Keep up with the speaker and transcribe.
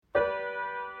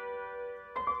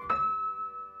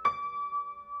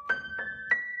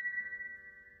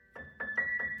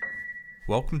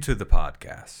Welcome to the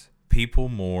podcast, People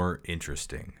More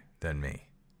Interesting Than Me.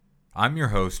 I'm your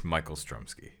host, Michael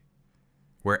Strumsky,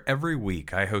 where every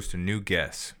week I host a new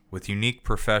guest with unique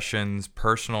professions,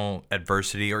 personal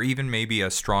adversity, or even maybe a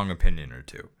strong opinion or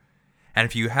two. And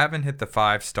if you haven't hit the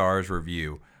 5 stars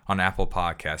review on Apple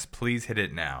Podcasts, please hit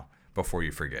it now before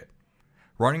you forget.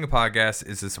 Running a podcast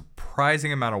is a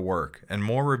surprising amount of work, and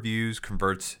more reviews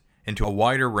converts into a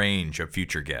wider range of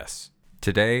future guests.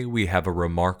 Today, we have a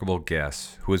remarkable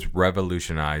guest who is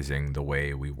revolutionizing the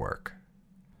way we work.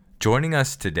 Joining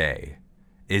us today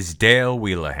is Dale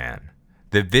Whelehan,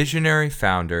 the visionary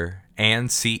founder and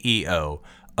CEO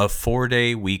of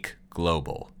 4-Day Week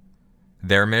Global.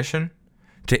 Their mission?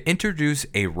 To introduce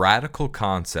a radical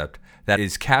concept that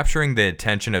is capturing the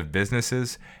attention of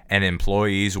businesses and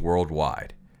employees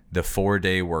worldwide, the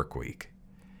 4-day workweek.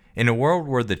 In a world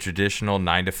where the traditional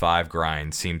 9-to-5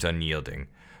 grind seems unyielding,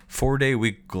 4-Day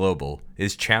Week Global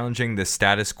is challenging the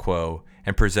status quo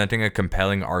and presenting a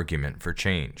compelling argument for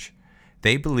change.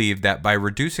 They believe that by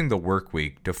reducing the work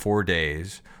week to 4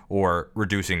 days, or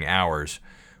reducing hours,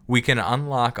 we can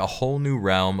unlock a whole new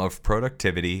realm of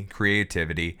productivity,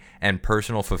 creativity, and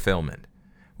personal fulfillment.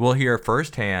 We'll hear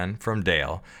firsthand from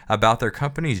Dale about their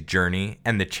company's journey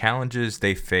and the challenges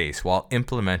they face while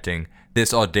implementing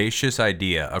this audacious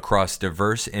idea across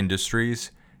diverse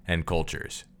industries and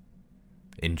cultures.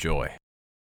 Enjoy.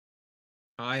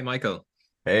 Hi, Michael.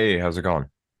 Hey, how's it going?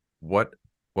 What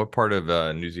part of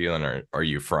New Zealand are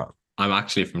you from? I'm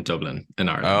actually from Dublin in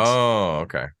Ireland. Oh,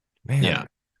 okay. Man, Yeah.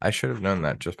 I should have known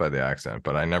that just by the accent,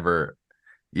 but I never,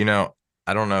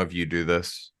 I don't know if you do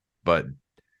this, but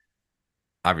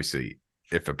obviously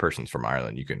if a person's from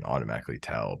Ireland, you can automatically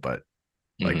tell, but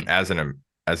like as an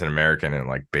American and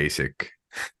like basic,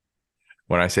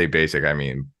 when I say basic, I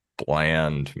mean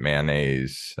bland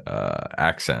mayonnaise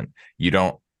accent, you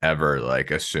don't ever like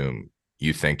assume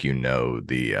you think you know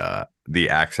the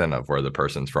accent of where the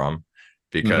person's from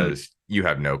because you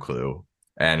have no clue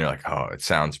and you're like, oh, it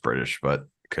sounds British, but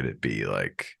could it be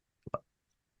like,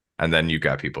 and then you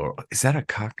got people, is that a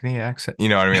Cockney accent? You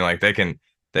know what I mean? Like they can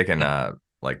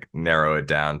like narrow it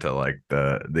down to like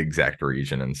the exact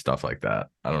region and stuff like that.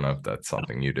 I don't know if that's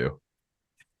something you do.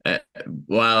 I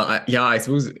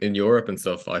suppose in Europe and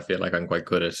stuff, I feel like I'm quite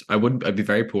good at. I'd be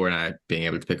very poor at being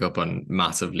able to pick up on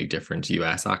massively different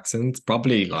US accents.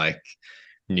 Probably like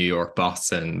New York,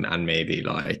 Boston, and maybe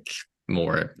like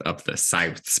more of the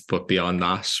Souths. But beyond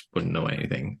that, wouldn't know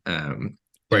anything. To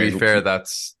be fair,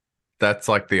 that's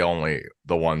like the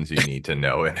ones you need to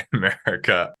know in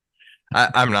America.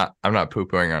 I'm not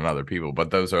poo-pooing on other people,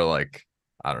 but those are like,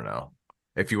 I don't know,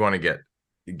 if you want to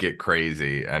get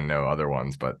crazy and know other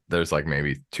ones, but there's like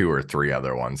maybe 2 or 3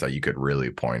 other ones that you could really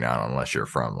point out unless you're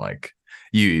from like,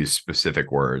 you use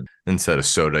specific words. Instead of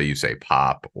soda, you say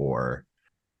pop, or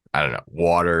I don't know,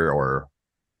 water, or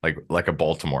like a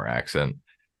Baltimore accent.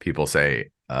 People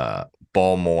say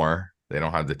Balmore. They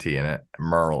don't have the T in it.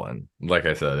 Merlin. Like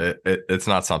I said, it's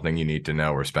not something you need to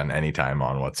know or spend any time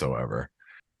on whatsoever.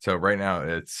 So right now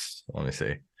it's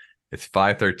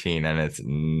 5:13 and it's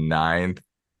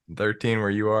 9:13 where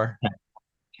you are.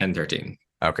 10:13.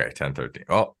 Okay, 10:13.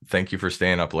 Oh, thank you for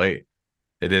staying up late.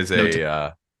 It is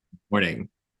morning.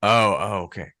 Oh,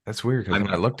 okay. That's weird because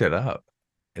when I looked it up,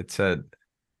 it said,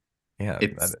 yeah,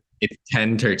 it's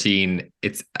 10:13.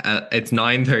 It's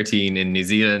 9:13 in New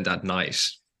Zealand at night.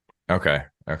 Okay,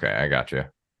 I got you.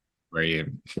 Where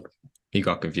you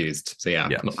got confused. So yeah,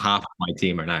 yes. Half of my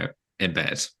team are now in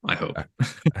bed, I hope.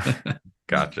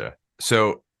 Gotcha.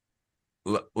 So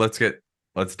let's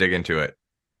dig into it.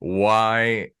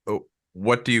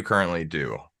 What do you currently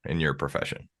do in your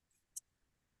profession?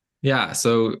 Yeah,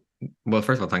 so well,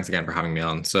 first of all, thanks again for having me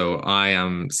on. So I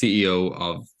am CEO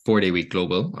of 4-Day Week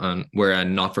Global, and we're a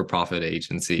not-for-profit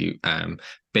agency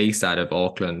based out of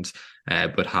Auckland,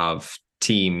 but have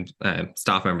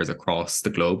staff members across the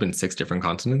globe in 6 different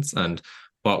continents. And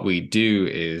what we do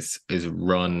is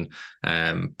run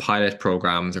pilot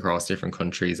programs across different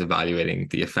countries, evaluating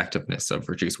the effectiveness of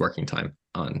reduced working time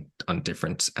on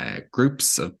different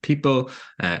groups of people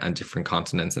and different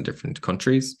continents and different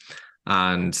countries.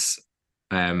 And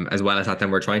as well as that, then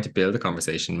we're trying to build a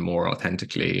conversation more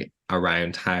authentically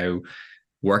around how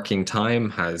working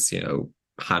time has,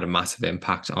 had a massive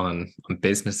impact on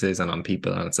businesses and on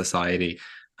people and society,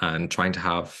 and trying to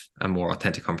have a more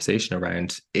authentic conversation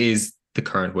around, is the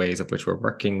current ways of which we're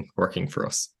working for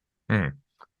us.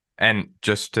 And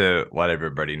just to let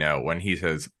everybody know, when he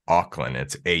says Auckland,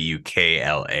 it's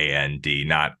AUKLAND,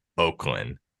 not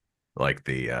Oakland, like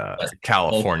the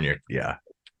California. Yeah.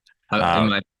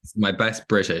 My best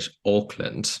British,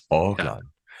 Auckland. Yeah.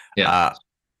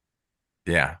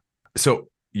 Yeah. Yeah. So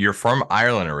you're from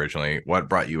Ireland originally. What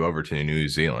brought you over to New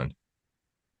Zealand?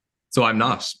 So I'm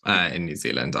not in New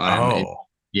Zealand. Oh,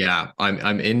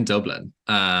 I'm in Dublin.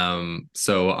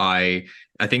 So I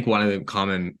think one of the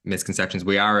common misconceptions,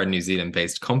 we are a New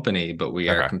Zealand-based company, but we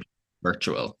are okay. completely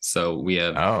virtual. So we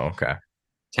have Oh, okay.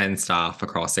 10 staff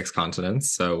across 6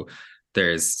 continents. So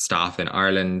there's staff in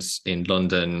Ireland, in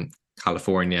London,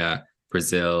 California,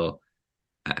 Brazil,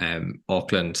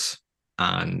 Auckland,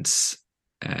 and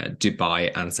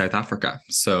Dubai and South Africa.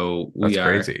 So That's we are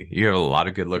crazy. You have a lot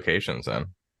of good locations then,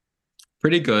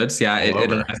 pretty good. Yeah, all it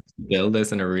allows over. us to build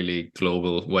this in a really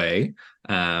global way,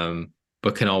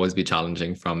 but can always be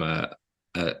challenging from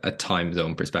a time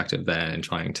zone perspective then and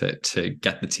trying to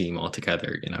get the team all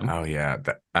together, you know? Oh yeah.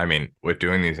 I mean, with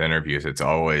doing these interviews, it's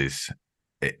always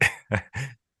it,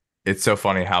 it's so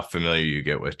funny how familiar you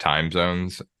get with time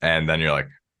zones, and then you're like,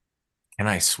 can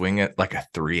I swing it like a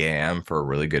 3 a.m. for a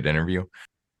really good interview?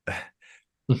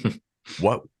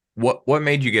 What what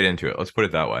made you get into it? Let's put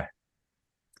it that way.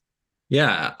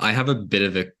 Yeah, I have a bit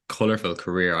of a colorful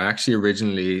career. I actually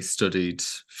originally studied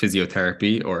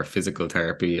physiotherapy or physical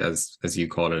therapy, as you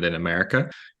call it in America.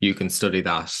 You can study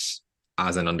that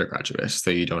as an undergraduate,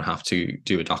 so you don't have to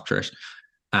do a doctorate.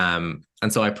 And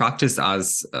so I practiced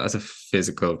as a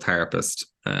physical therapist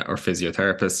or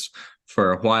physiotherapist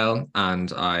for a while,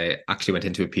 and I actually went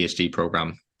into a PhD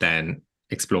program then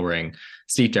exploring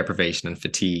sleep deprivation and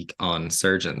fatigue on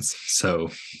surgeons. So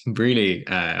really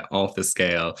off the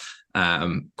scale,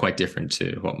 quite different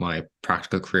to what my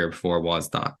practical career before was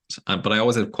that. But I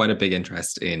always had quite a big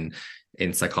interest in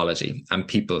psychology and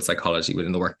people psychology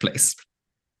within the workplace.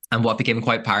 And what became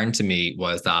quite apparent to me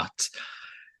was that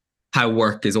how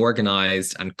work is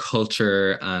organized and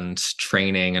culture and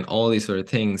training and all these sort of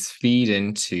things feed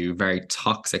into very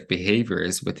toxic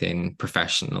behaviors within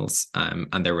professionals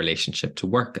and their relationship to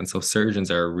work. And so surgeons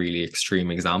are a really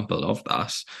extreme example of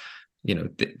that. You know,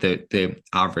 the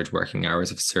average working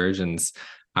hours of surgeons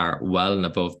are well and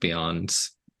above beyond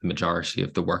the majority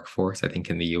of the workforce. I think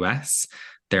in the US,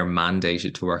 they're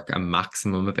mandated to work a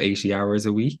maximum of 80 hours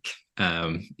a week.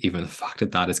 Even the fact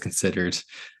that that is considered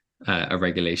a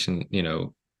regulation, you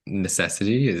know,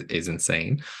 necessity is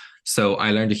insane. So I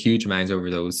learned a huge amount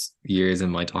over those years in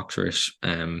my doctorate.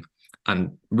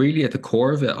 And really at the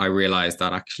core of it, I realized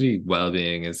that actually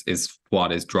well-being is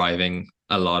what is driving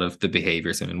a lot of the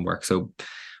behaviors in work. So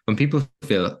when people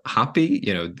feel happy,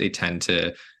 you know, they tend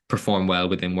to perform well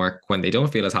within work. When they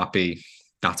don't feel as happy,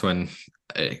 that's when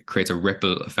it creates a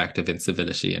ripple effect of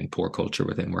incivility and poor culture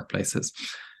within workplaces.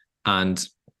 And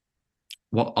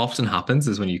what often happens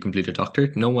is when you complete a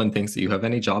doctorate, no one thinks that you have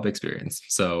any job experience.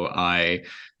 So I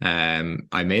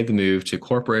made the move to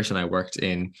corporation. I worked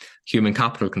in human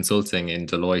capital consulting in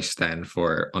Deloitte then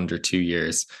for under 2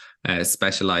 years,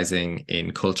 specializing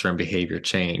in culture and behavior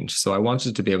change. So I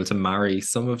wanted to be able to marry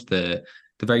some of the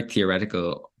very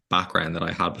theoretical background that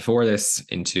I had before this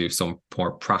into some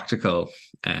more practical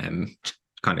kind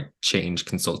of change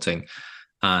consulting.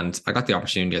 And I got the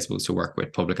opportunity, I suppose, to work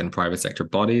with public and private sector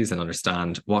bodies and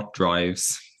understand what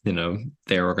drives, you know,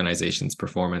 their organization's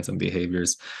performance and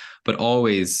behaviors, but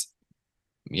always,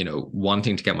 you know,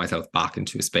 wanting to get myself back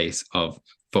into a space of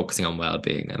focusing on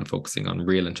well-being and focusing on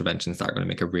real interventions that are going to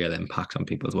make a real impact on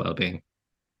people's well-being.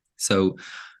 So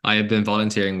I have been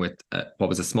volunteering with what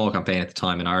was a small campaign at the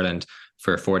time in Ireland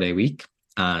for a 4-day week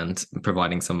and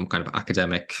providing some kind of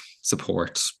academic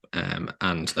support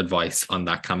and advice on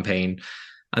that campaign.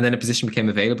 And then a position became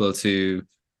available to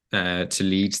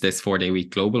lead this 4-day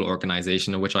week global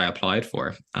organization, in which I applied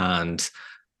for. And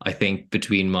I think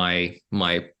between my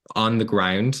on the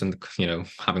ground and, you know,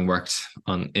 having worked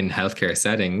in healthcare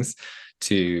settings,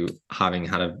 to having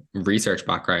had a research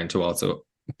background, to also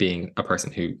being a person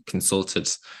who consulted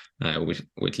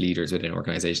with leaders within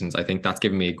organizations, I think that's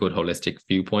given me a good holistic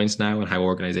viewpoint now on how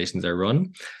organizations are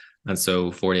run. And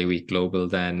so 4-day week global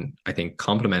then I think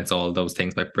complements all those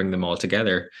things by bringing them all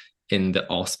together in the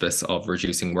auspice of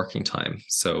reducing working time.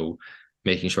 So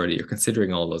making sure that you're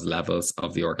considering all those levels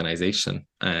of the organization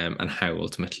and how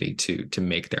ultimately to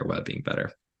make their well-being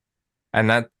better.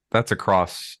 And that's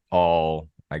across all,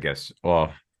 I guess.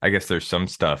 Well, I guess there's some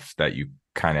stuff that you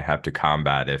kind of have to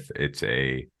combat if it's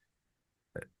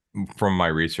from my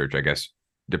research, I guess,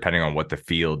 depending on what the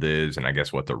field is and I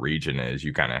guess what the region is,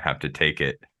 you kind of have to take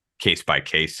it case by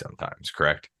case sometimes,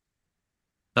 correct?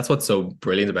 That's what's so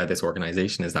brilliant about this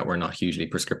organization, is that we're not hugely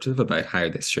prescriptive about how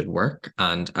this should work.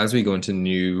 And as we go into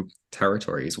new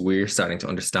territories, we're starting to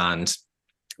understand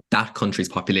that country's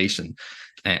population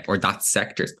or that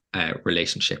sector's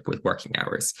relationship with working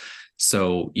hours.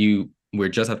 So we're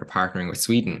just after partnering with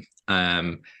Sweden.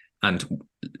 And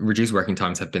reduced working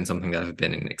times have been something that have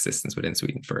been in existence within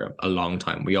Sweden for a long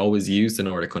time. We always use the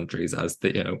Nordic countries as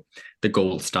the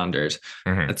gold standard.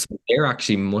 Mm-hmm. And so they're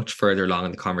actually much further along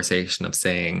in the conversation of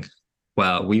saying,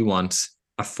 well, we want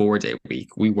a 4-day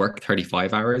week. We work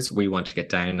 35 hours. We want to get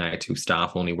down now to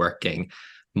staff only working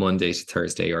Monday to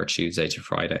Thursday or Tuesday to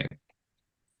Friday.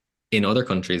 In other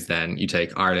countries, then you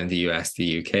take Ireland, the US,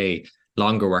 the UK,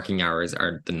 longer working hours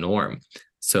are the norm.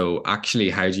 So actually,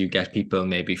 how do you get people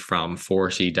maybe from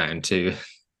 40 down to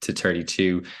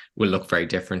 32 will look very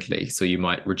differently. So you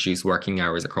might reduce working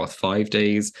hours across 5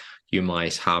 days. You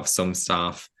might have some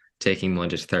staff taking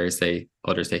Monday to Thursday,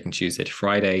 others taking Tuesday to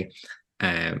Friday.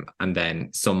 And then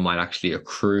some might actually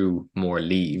accrue more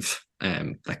leave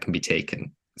that can be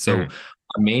taken. So our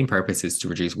main purpose is to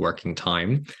reduce working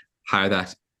time. How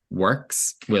that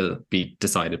works will be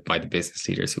decided by the business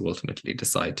leaders who ultimately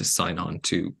decide to sign on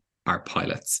to our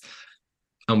pilots.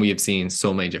 And we have seen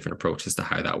so many different approaches to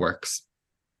how that works.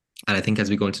 And I think as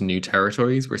we go into new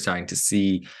territories, we're starting to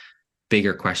see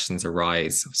bigger questions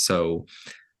arise. So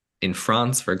in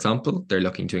France, for example, they're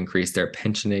looking to increase their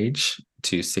pension age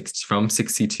to from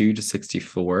 62 to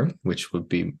 64, which would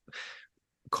be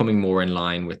coming more in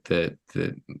line with the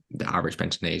average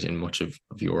pension age in much of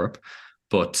Europe.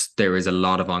 But there is a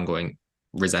lot of ongoing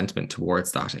resentment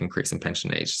towards that increase in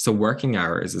pension age. So working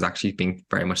hours is actually being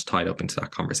very much tied up into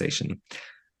that conversation.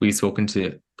 We've spoken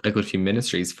to a good few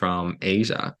ministries from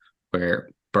Asia where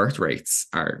birth rates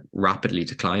are rapidly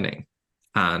declining,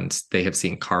 and they have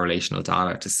seen correlational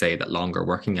data to say that longer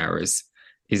working hours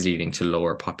is leading to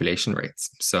lower population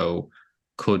rates. So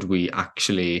could we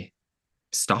actually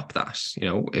stop that?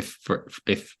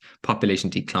 If population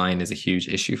decline is a huge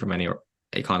issue for many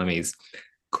economies,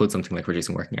 could something like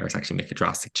reducing working hours actually make a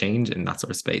drastic change in that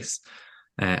sort of space?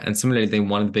 And similarly,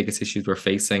 one of the biggest issues we're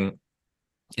facing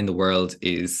in the world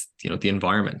is the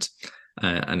environment,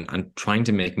 and trying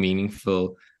to make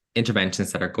meaningful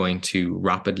interventions that are going to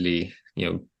rapidly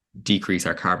decrease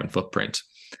our carbon footprint.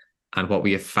 And what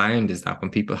we have found is that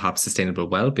when people have sustainable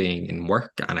well-being in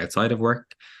work and outside of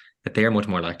work, that they are much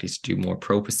more likely to do more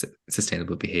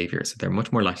pro-sustainable behavior. So they're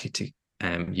much more likely to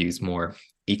use more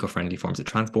eco-friendly forms of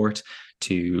transport,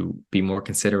 to be more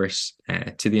considerate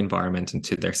to the environment and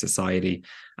to their society.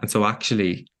 And so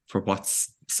actually, for what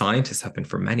scientists have been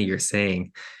for many years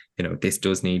saying, this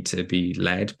does need to be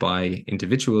led by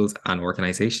individuals and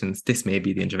organizations. This may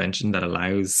be the intervention that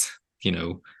allows,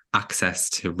 access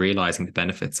to realizing the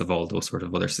benefits of all those sort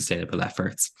of other sustainable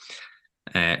efforts.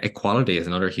 Equality is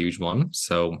another huge one.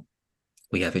 So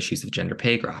we have issues of gender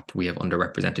pay gap. We have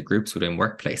underrepresented groups within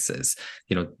workplaces.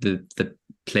 The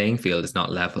playing field is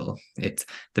not level. It's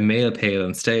the male, pale,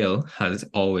 and stale has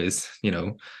always,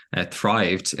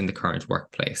 thrived in the current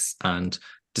workplace. And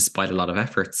despite a lot of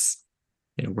efforts,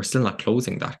 we're still not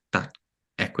closing that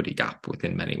equity gap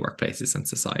within many workplaces and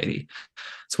society.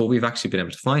 So what we've actually been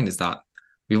able to find is that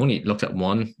we've only looked at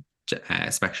one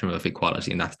spectrum of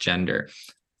equality, and that's gender,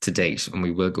 to date, and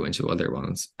we will go into other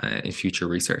ones in future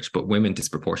research. But women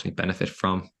disproportionately benefit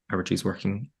from a reduced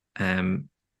working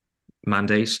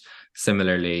mandate.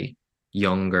 Similarly,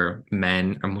 younger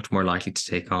men are much more likely to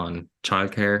take on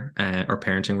childcare or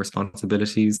parenting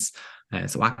responsibilities.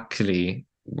 So actually,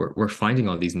 we're finding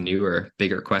all these newer,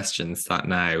 bigger questions that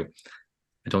now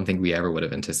I don't think we ever would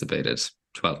have anticipated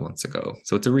 12 months ago.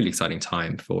 So it's a really exciting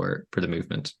time for the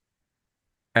movement.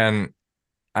 And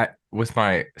with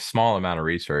my small amount of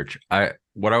research,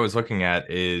 what I was looking at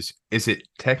is it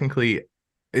technically,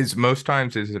 most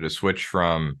times is it a switch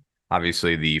from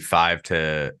obviously the 5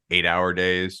 to 8 hour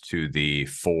days to the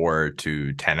 4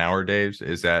 to 10 hour days?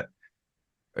 Is there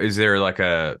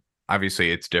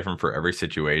obviously it's different for every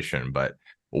situation, but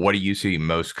what do you see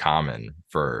most common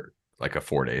for like a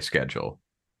 4-day schedule?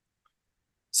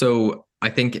 So I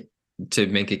think, to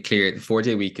make it clear, the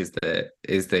 4-day week is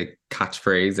the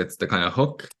catchphrase. It's the kind of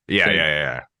hook.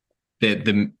 Yeah.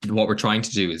 What we're trying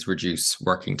to do is reduce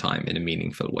working time in a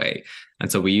meaningful way.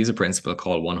 And so we use a principle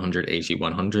called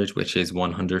 100-80-100, which is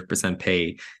 100%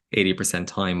 pay, 80%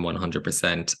 time,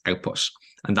 100% output.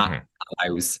 And that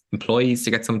allows employees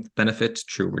to get some benefit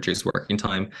through reduced working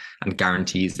time, and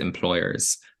guarantees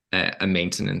employers a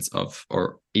maintenance of,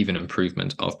 or even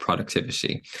improvement of,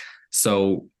 productivity.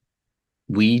 So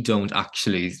we don't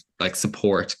actually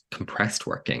support compressed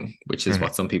working, which is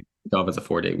what some people think of as a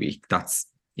 4-day week. That's,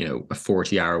 a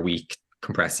 40-hour week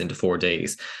compressed into 4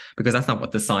 days, because that's not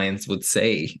what the science would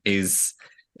say is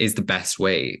the best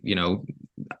way.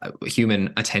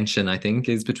 Human attention, I think,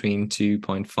 is between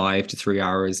 2.5 to 3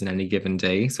 hours in any given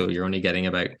day. So you're only getting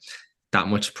about that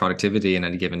much productivity in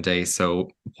any given day. So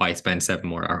why spend 7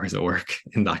 more hours at work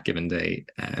in that given day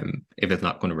if it's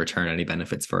not going to return any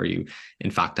benefits for you? In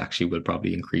fact, actually will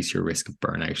probably increase your risk of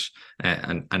burnout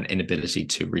and inability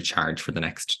to recharge for the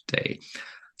next day.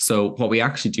 So what we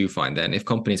actually do find then, if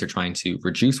companies are trying to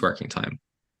reduce working time,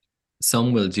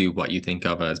 some will do what you think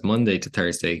of as Monday to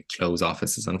Thursday, close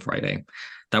offices on Friday.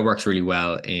 That works really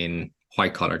well in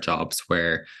white collar jobs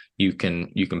where you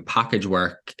can package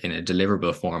work in a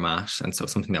deliverable format. And so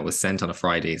something that was sent on a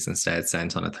Friday is instead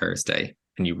sent on a Thursday.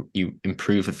 And you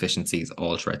improve efficiencies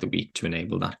all throughout the week to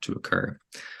enable that to occur.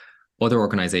 Other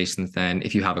organizations, then,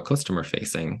 if you have a customer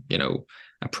facing,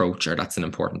 approach, or that's an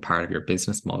important part of your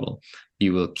business model,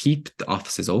 you will keep the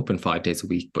offices open 5 days a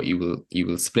week, but you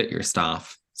will split your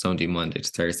staff. Some do Monday to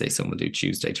Thursday, some will do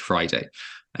Tuesday to Friday.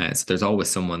 So there's always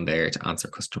someone there to answer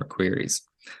customer queries.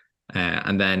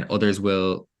 And then others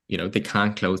will, they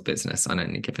can't close business on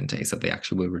any given day. So they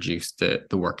actually will reduce the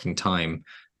working time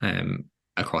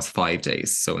across 5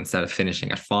 days. So instead of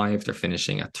finishing at 5, they're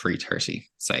finishing at 3:30,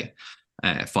 say,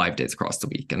 5 days across the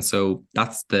week. And so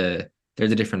they're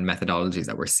the different methodologies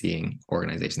that we're seeing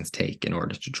organizations take in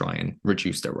order to try and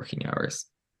reduce their working hours.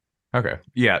 Okay.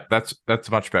 Yeah, that's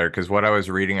much better, because what I was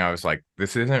reading, I was like,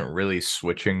 this isn't really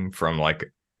switching from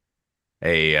like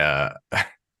a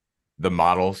the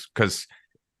models, because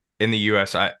in the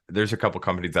US, there's a couple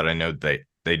companies that I know they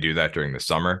do that during the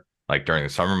summer, like during the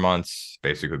summer months,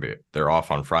 basically they're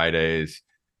off on Fridays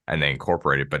and they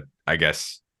incorporate it. But I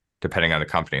guess depending on the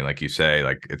company, like you say,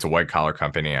 like it's a white collar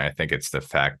company, I think it's the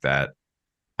fact that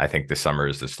I think the summer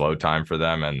is the slow time for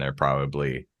them, and they're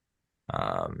probably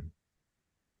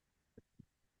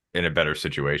in a better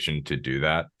situation to do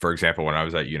that. For example, when I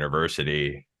was at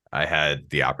university, I had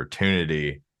the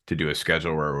opportunity to do a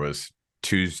schedule where it was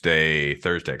Tuesday,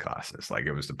 Thursday classes. Like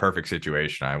it was the perfect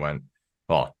situation. I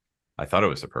thought it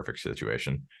was the perfect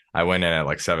situation. I went in at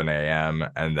like 7 a.m.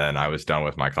 and then I was done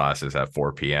with my classes at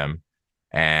 4 p.m.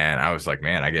 And I was like,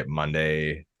 man, I get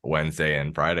Monday, Wednesday,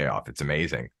 and Friday off. It's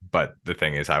amazing. But the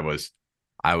thing is, I was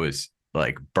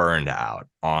like burned out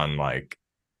on like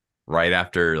right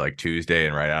after like Tuesday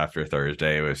and right after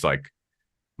Thursday. It was like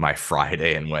my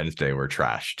Friday and Wednesday were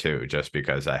trash too, just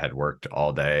because I had worked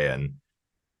all day. And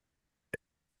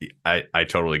I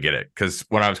totally get it, because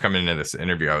when I was coming into this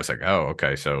interview, I was like, oh,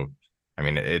 okay, so I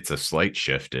mean, it's a slight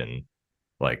shift in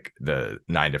like the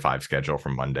 9 to 5 schedule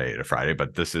from Monday to Friday,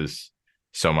 but this is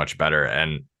so much better.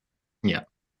 And yeah,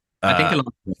 I think a lot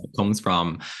of it comes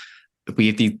from, we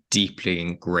have these deeply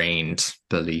ingrained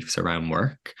beliefs around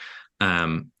work,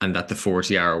 and that the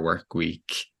 40-hour work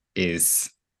week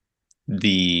is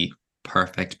the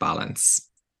perfect balance.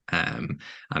 And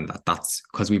that's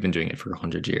because we've been doing it for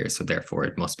 100 years, so therefore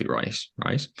it must be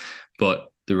right. But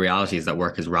the reality is that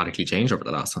work has radically changed over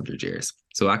the last 100 years.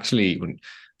 So actually,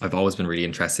 I've always been really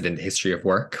interested in the history of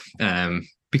work,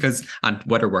 because, and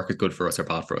whether work is good for us or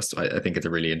bad for us, I think it's a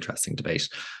really interesting debate.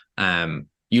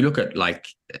 You look at like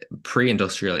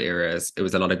pre-industrial eras, it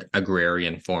was a lot of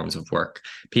agrarian forms of work.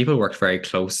 People worked very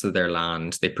close to their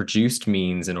land. They produced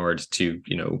means in order to,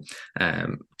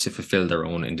 to fulfill their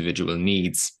own individual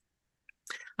needs.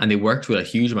 And they worked with a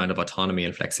huge amount of autonomy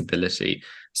and flexibility.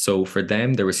 So for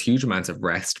them, there was huge amounts of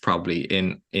rest probably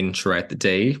in throughout the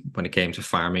day when it came to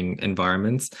farming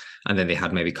environments. And then they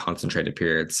had maybe concentrated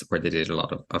periods where they did a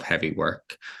lot of heavy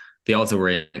work. They also were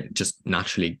in just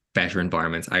naturally better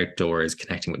environments, outdoors,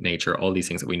 connecting with nature, all these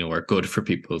things that we know are good for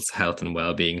people's health and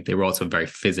well-being. They were also very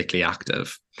physically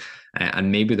active.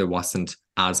 And maybe there wasn't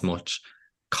as much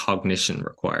cognition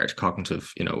required,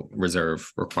 cognitive,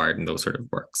 reserve required in those sort of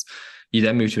works. You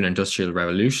then move to an industrial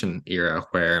revolution era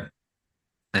where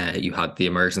you had the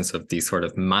emergence of these sort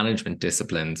of management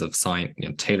disciplines of science,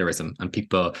 Taylorism, and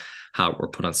people were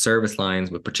put on service lines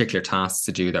with particular tasks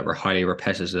to do that were highly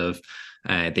repetitive.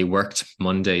 They worked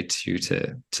Monday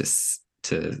to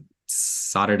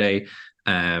Saturday.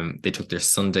 They took their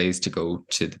Sundays to go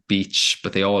to the beach,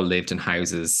 but they all lived in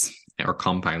houses or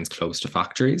compounds close to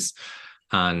factories.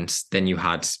 And then you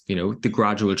had, the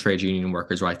gradual trade union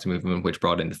workers' rights movement, which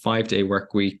brought in the 5-day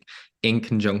work week in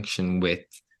conjunction with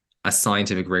a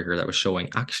scientific rigor that was showing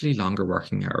actually longer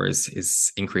working hours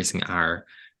is increasing our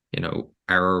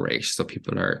error rate. So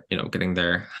people are, getting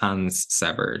their hands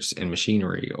severed in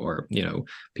machinery, or,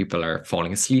 people are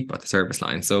falling asleep at the service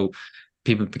line. So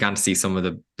people began to see some of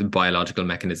the biological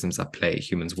mechanisms at play.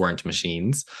 Humans weren't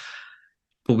machines.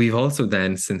 But we've also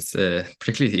then,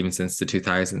 particularly even since the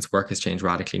 2000s, work has changed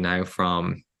radically now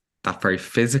from that very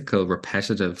physical,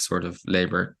 repetitive sort of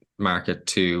labor market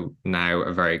to now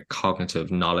a very cognitive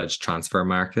knowledge transfer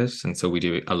market. And so we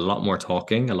do a lot more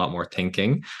talking, a lot more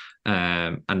thinking,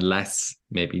 and less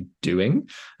maybe doing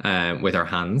with our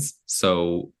hands.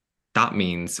 So that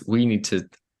means we need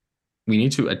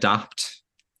to adapt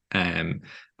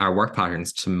our work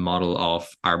patterns to model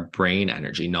off our brain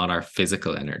energy, not our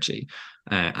physical energy.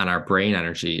 And our brain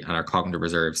energy and our cognitive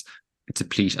reserves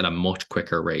deplete at a much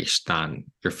quicker rate than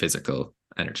your physical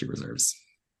energy reserves.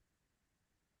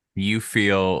 You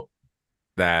feel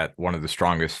that one of the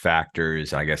strongest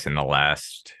factors, I guess, in the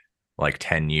last like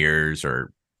 10 years,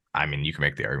 or I mean, you can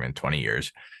make the argument 20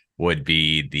 years, would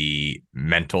be the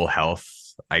mental health,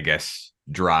 I guess,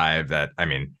 drive that, I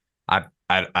mean, I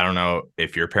don't know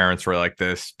if your parents were like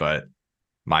this, but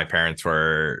my parents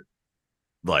were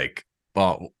like,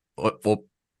 well,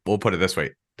 we'll put it this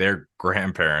way. Their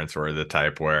grandparents were the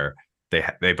type where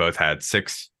they both had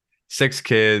six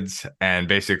kids, and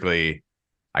basically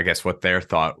I guess what their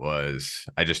thought was,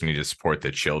 I just need to support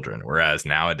the children. Whereas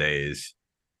nowadays,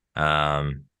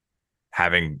 um,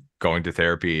 having going to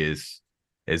therapy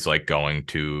is like going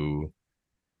to,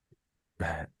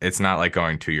 it's not like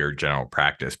going to your general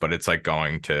practice, but it's like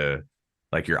going to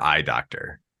like your eye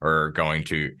doctor, or going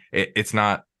to it's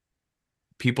not,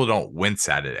 people don't wince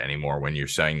at it anymore when you're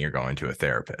saying you're going to a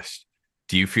therapist.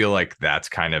 Do you feel like that's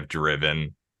kind of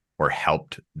driven or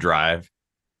helped drive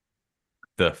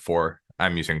the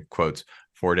I'm using quotes,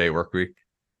 4-day work week?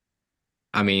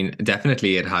 I mean,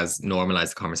 definitely it has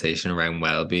normalized the conversation around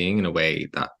well-being in a way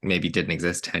that maybe didn't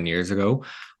exist 10 years ago.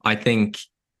 I think,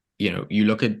 you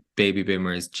look at baby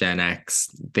boomers, Gen X,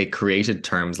 they created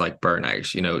terms like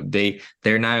burnout.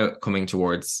 They're now coming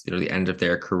towards, the end of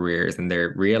their careers, and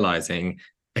they're realizing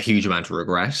a huge amount of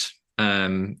regret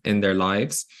in their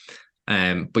lives.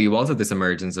 But you also have this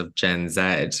emergence of Gen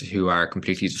Z who are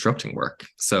completely disrupting work.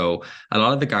 So a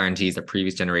lot of the guarantees that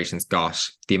previous generations got,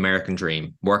 the American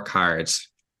dream, work hard,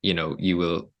 you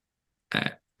will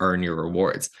earn your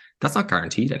rewards. That's not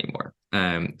guaranteed anymore.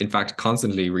 In fact,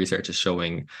 constantly research is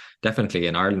showing, definitely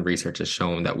in Ireland, research has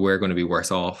shown that we're going to be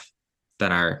worse off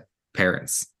than our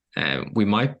parents. We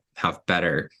might have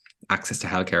better access to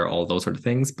healthcare, all those sort of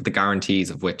things, but the guarantees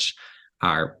of which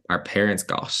our parents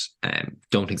got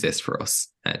don't exist for us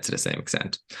to the same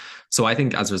extent. So I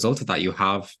think as a result of that, you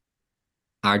have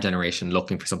our generation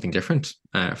looking for something different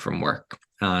from work.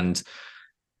 And,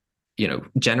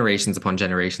 generations upon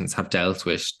generations have dealt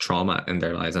with trauma in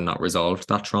their lives and not resolved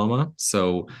that trauma.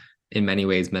 So in many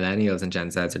ways, millennials and Gen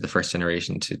Zs are the first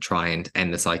generation to try and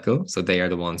end the cycle. So they are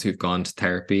the ones who've gone to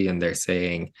therapy, and they're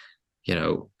saying,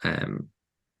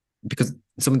 because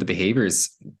some of the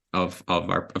behaviors of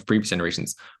previous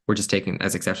generations were just taken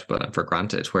as acceptable and for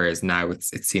granted, whereas now it's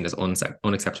seen as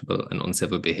unacceptable and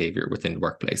uncivil behavior within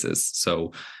workplaces.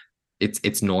 So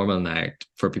it's normal now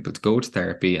for people to go to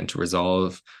therapy and to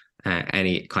resolve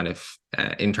any kind of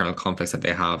internal conflicts that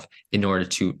they have, in order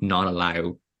to not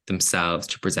allow themselves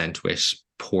to present with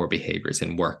poor behaviors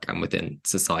in work and within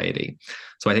society.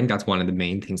 So I think that's one of the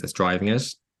main things that's driving it.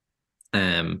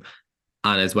 And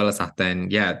as well as that, then,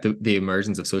 the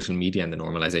emergence of social media and the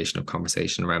normalization of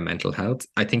conversation around mental health.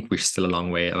 I think we're still a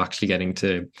long way of actually getting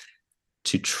to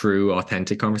true,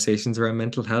 authentic conversations around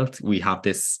mental health. We have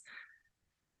this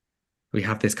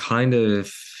kind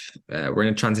of, we're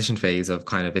in a transition phase of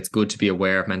kind of, it's good to be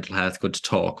aware of mental health, good to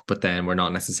talk, but then we're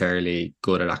not necessarily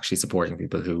good at actually supporting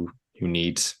people who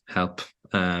need help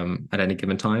at any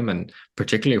given time. And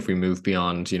particularly if we move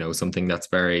beyond, something that's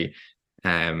very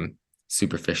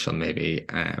superficial, maybe,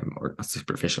 or not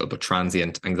superficial, but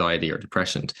transient anxiety or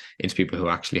depression, into people who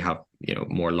actually have,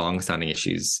 more long-standing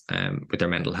issues with their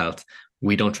mental health.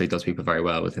 We don't treat those people very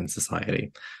well within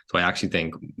society. So I actually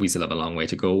think we still have a long way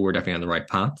to go. We're definitely on the right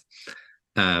path.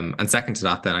 And second to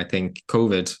that, then, I think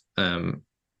COVID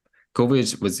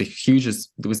was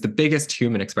the biggest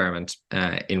human experiment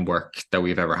in work that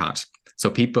we've ever had. So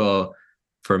people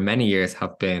for many years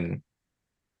have been,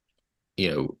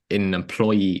 in an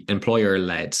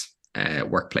employer-led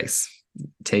workplace,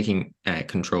 taking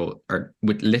control, or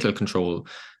with little control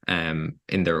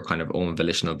in their kind of own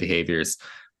volitional behaviors.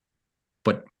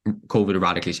 But COVID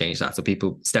radically changed that. So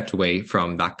people stepped away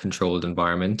from that controlled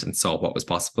environment and saw what was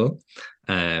possible,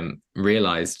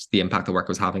 realized the impact the work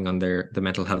was having on the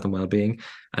mental health and well-being.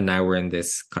 And now we're in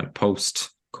this kind of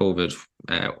post-COVID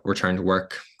return to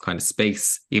work kind of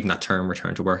space. Even that term,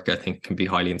 return to work, I think can be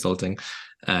highly insulting.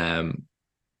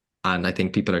 And I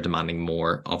think people are demanding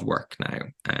more of work now.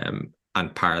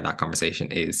 And part of that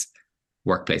conversation is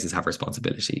workplaces have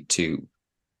responsibility to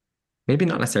maybe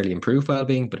not necessarily improve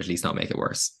well-being, but at least not make it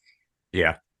worse.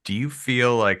 Yeah. Do you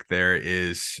feel like there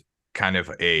is kind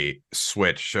of a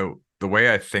switch? So the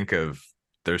way I think of,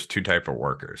 there's two type of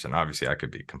workers, and obviously I could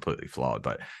be completely flawed,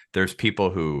 but there's people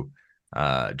who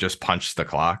just punch the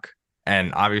clock,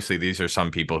 and obviously these are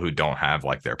some people who don't have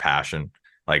like their passion,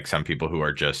 like some people who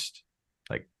are just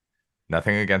like,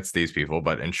 nothing against these people,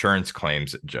 but insurance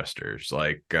claims adjusters,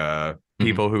 like Mhm.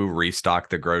 people who restock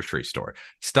the grocery store,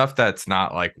 stuff that's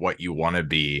not like what you want to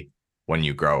be when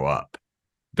you grow up.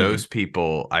 Mhm. Those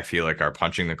people, I feel like, are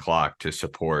punching the clock to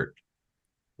support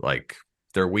like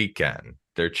their weekend,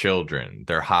 their children,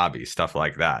 their hobbies, stuff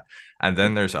like that. And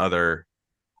then there's other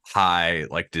high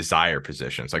like desire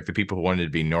positions, like the people who wanted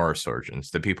to be neurosurgeons,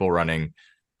 the people running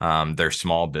their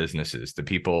small businesses, the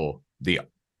people,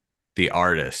 the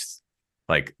artists,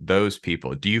 like those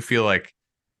people. Do you feel like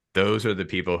those are the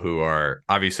people who are,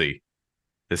 obviously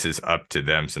this is up to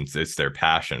them since it's their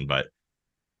passion, but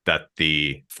that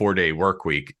the 4-day work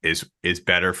week is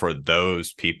better for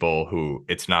those people who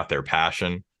it's not their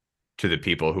passion, to the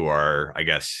people who are, I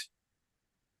guess,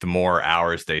 the more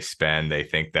hours they spend, they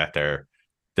think that they're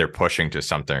pushing to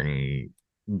something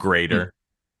Mhm. greater.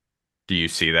 Do you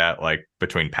see that, like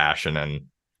between passion and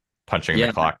punching the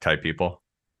Yeah, clock type people?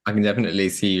 I can definitely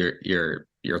see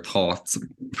your thoughts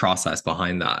process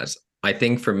behind that. I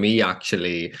think for me,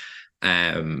 actually,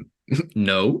 um,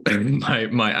 no,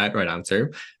 my outright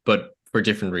answer, but for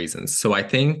different reasons. So I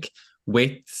think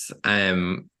with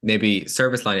maybe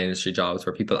service line industry jobs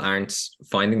where people aren't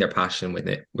finding their passion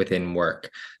within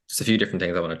work, just a few different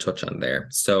things I want to touch on there.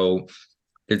 So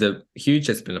there's a huge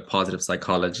discipline of positive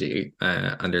psychology,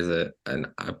 and there's a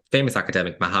famous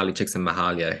academic, Mahali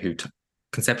Csikszentmihalyi, who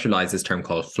conceptualized this term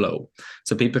called flow.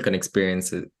 So people can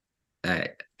experience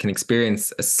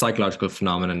a psychological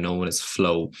phenomenon known as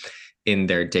flow in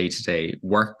their day-to-day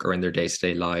work or in their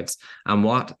day-to-day lives. And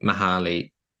what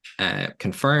Mahali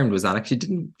confirmed was that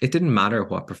actually it didn't matter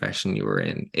what profession you were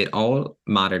in. It all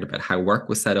mattered about how work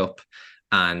was set up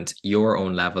and your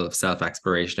own level of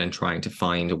self-exploration and trying to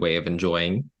find a way of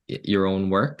enjoying your own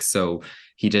work. So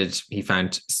he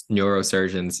found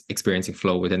neurosurgeons experiencing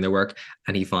flow within their work,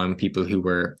 and he found people who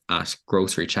were at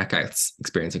grocery checkouts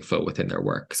experiencing flow within their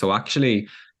work. So actually,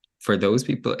 for those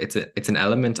people, it's an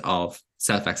element of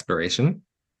self-exploration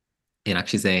in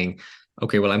actually saying,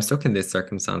 okay, well, I'm stuck in this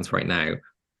circumstance right now.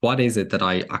 What is it that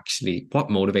what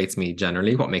motivates me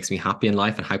generally? What makes me happy in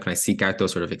life? And how can I seek out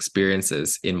those sort of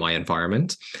experiences in my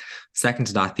environment? Second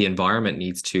to that, the environment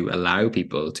needs to allow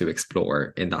people to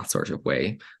explore in that sort of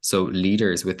way. So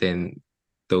leaders within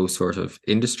those sort of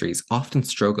industries often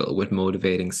struggle with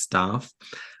motivating staff.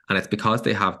 And it's because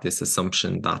they have this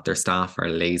assumption that their staff are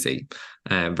lazy,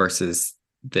 versus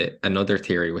another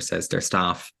theory which says their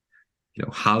staff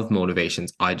have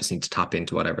motivations. I just need to tap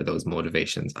into whatever those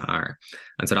motivations are.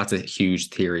 And so that's a huge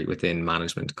theory within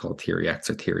management called theory X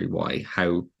or theory Y.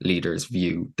 How leaders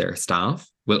view their staff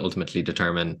will ultimately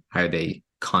determine how they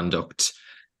conduct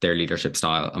their leadership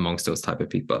style amongst those type of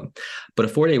people. But a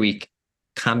 4-day week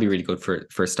can be really good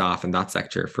for staff in that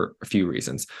sector for a few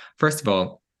reasons. First of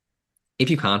all, if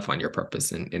you can't find your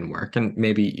purpose in work, and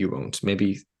maybe you won't,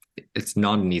 maybe it's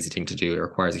not an easy thing to do. It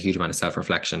requires a huge amount of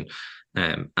self-reflection.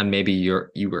 And maybe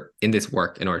you were in this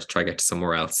work in order to try to get to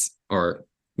somewhere else, or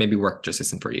maybe work just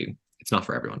isn't for you. It's not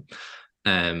for everyone.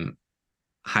 Um,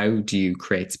 how do you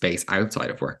create space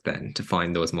outside of work then to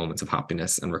find those moments of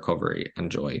happiness and recovery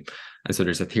and joy? And so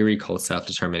there's a theory called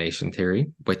self-determination theory,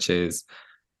 which is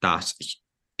that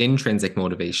intrinsic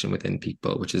motivation within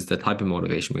people, which is the type of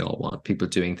motivation we all want, people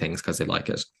doing things because they like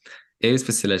it, is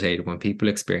facilitated when people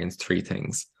experience three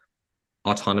things: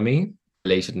 autonomy,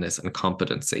 relatedness, and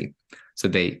competency. So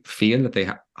they feel that they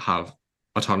have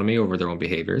autonomy over their own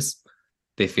behaviors.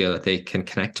 They feel that they can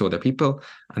connect to other people,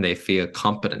 and they feel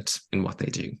competent in what they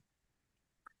do.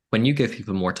 When you give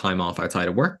people more time off outside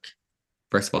of work,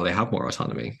 first of all, they have more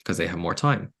autonomy because they have more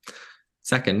time.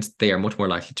 Second, they are much more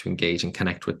likely to engage and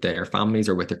connect with their families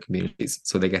or with their communities.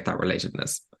 So they get that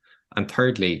relatedness. And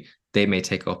thirdly, they may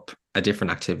take up a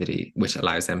different activity, which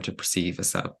allows them to perceive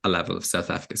a level of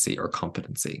self-efficacy or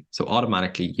competency. So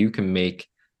automatically, you can make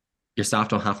your staff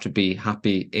don't have to be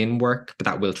happy in work, but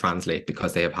that will translate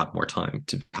because they have had more time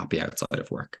to be happy outside of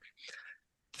work.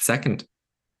 The second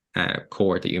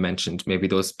core that you mentioned, maybe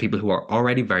those people who are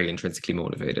already very intrinsically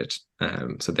motivated.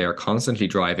 So they are constantly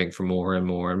driving for more and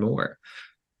more and more.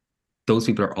 Those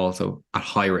people are also at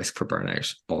high risk for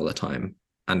burnout all the time.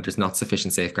 And there's not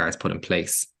sufficient safeguards put in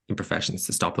place in professions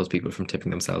to stop those people from tipping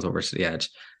themselves over to the edge.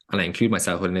 And I include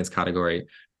myself within this category,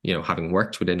 having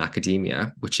worked within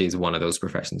academia, which is one of those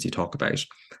professions you talk about.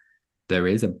 There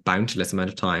is a boundless amount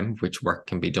of time which work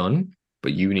can be done,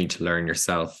 but you need to learn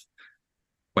yourself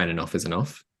when enough is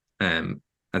enough. And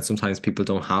sometimes people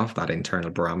don't have that internal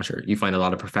barometer. You find a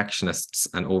lot of perfectionists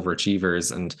and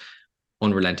overachievers and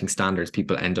unrelenting standards.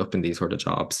 People end up in these sort of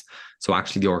jobs. So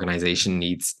actually the organization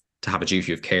needs to have a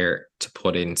duty of care to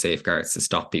put in safeguards to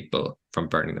stop people from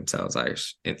burning themselves out,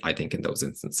 I think, in those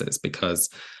instances, because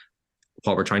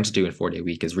what we're trying to do in 4-day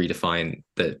week is redefine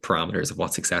the parameters of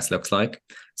what success looks like.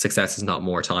 Success is not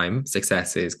more time.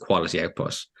 Success is quality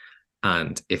output.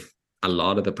 And if a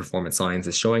lot of the performance science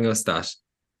is showing us that,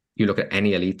 you look at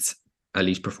any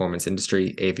elite performance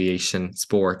industry, aviation,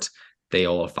 sport, they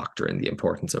all factor in the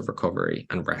importance of recovery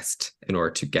and rest in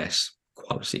order to get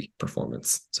quality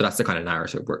performance. So that's the kind of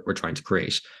narrative we're trying to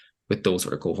create with those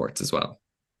sort of cohorts as well.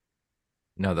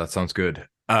 No, that sounds good.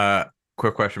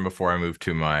 Quick question before I move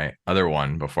to my other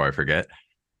one, before I forget.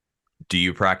 Do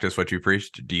you practice what you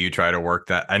preached? Do you try to work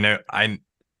that?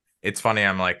 It's funny.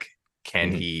 I'm like,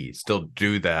 can he still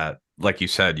do that? Like you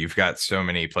said, you've got so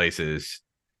many places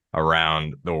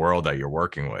around the world that you're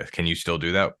working with. Can you still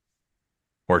do that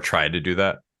or try to do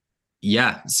that?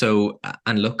 Yeah. So,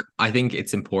 and look, I think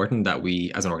it's important that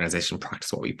we as an organization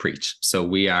practice what we preach. So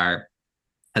we are,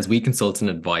 as we consult and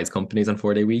advise companies on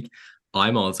 4-day week,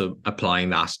 I'm also applying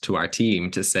that to our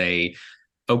team to say,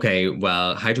 okay,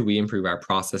 well, how do we improve our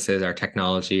processes, our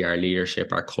technology, our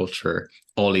leadership, our culture,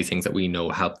 all these things that we know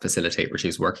help facilitate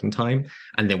reduced working time?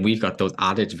 And then we've got those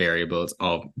added variables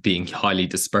of being highly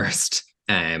dispersed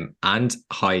and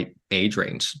high age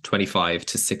range, 25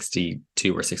 to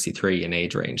 62 or 63 in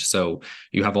age range. So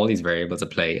you have all these variables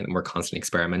at play, and we're constantly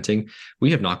experimenting.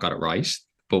 We have not got it right,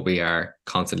 but we are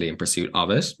constantly in pursuit of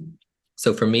it.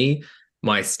 So for me,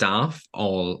 my staff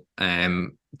all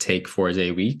take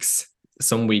 4-day weeks.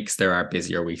 Some weeks there are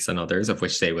busier weeks than others, of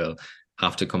which they will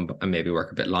have to come and maybe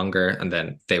work a bit longer, and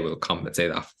then they will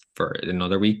compensate that for in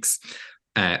other weeks.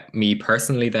 Me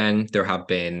personally, then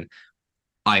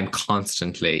I'm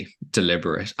constantly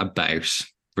deliberate about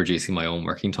reducing my own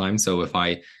working time. So if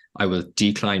I will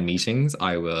decline meetings,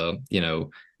 I will,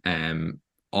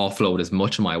 offload as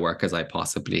much of my work as I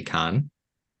possibly can.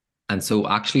 And so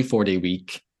actually 4-day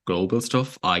week global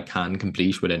stuff I can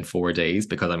complete within 4 days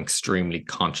because I'm extremely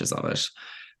conscious of it.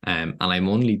 And I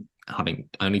only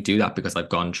do that because I've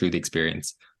gone through the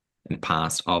experience in the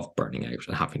past of burning out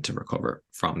and having to recover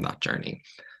from that journey.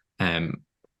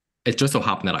 It just so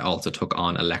happened that I also took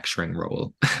on a lecturing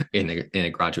role in a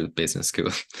graduate business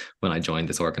school when I joined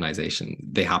this organization.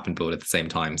 They happened both at the same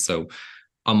time. So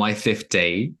on my 5th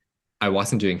day, I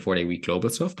wasn't doing 4-day week global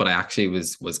stuff, but I actually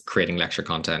was creating lecture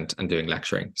content and doing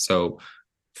lecturing. So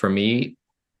for me,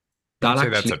 that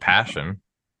actually, that's a passion.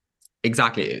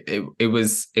 Exactly. It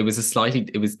was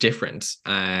different,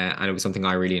 and it was something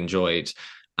I really enjoyed.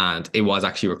 And it was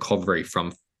actually recovery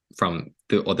from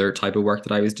the other type of work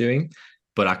that I was doing.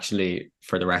 But actually,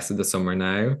 for the rest of the summer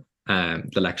now,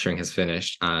 the lecturing has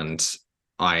finished, and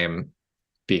I am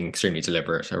being extremely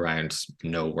deliberate around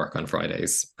no work on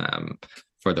Fridays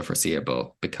for the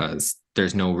foreseeable, because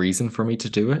there's no reason for me to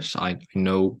do it. I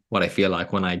know what I feel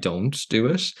like when I don't do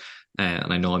it,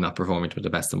 and I know I'm not performing to the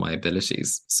best of my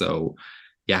abilities. So,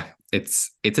 yeah, it's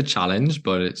a challenge,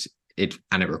 but it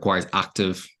requires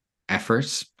active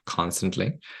effort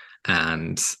constantly,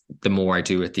 and the more I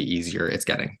do it, the easier it's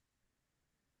getting.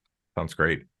 Sounds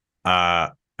great.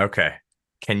 Okay.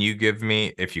 Can you give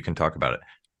me, if you can talk about it,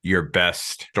 your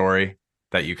best story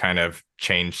that you kind of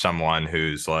changed someone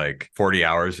who's like 40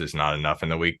 hours is not enough in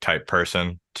the week type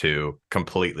person to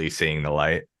completely seeing the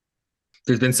light?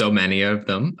 There's been so many of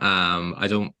them. I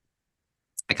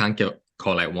can't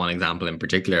call out one example in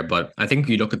particular, but I think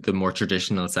you look at the more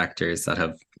traditional sectors that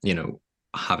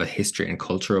have a history and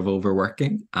culture of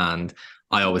overworking, and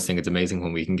I always think it's amazing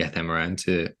when we can get them around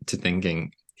to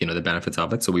thinking the benefits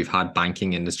of it. So we've had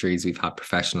banking industries, we've had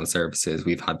professional services,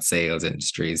 we've had sales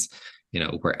industries,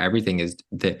 where everything is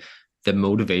the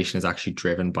motivation is actually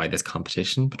driven by this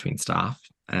competition between staff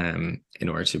in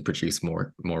order to produce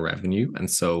more revenue. And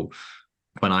so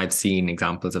when I've seen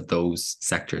examples of those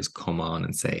sectors come on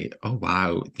and say, oh,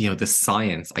 wow, the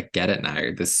science, I get it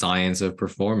now, the science of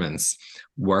performance,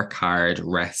 work hard,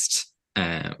 rest,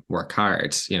 work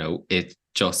hard, it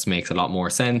just makes a lot more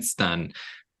sense than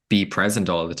be present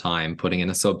all the time, putting in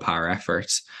a subpar effort.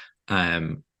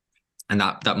 And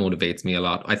that motivates me a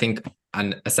lot, I think.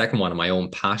 And a second one of my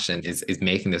own passion is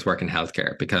making this work in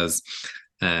healthcare, because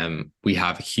we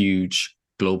have a huge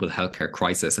global healthcare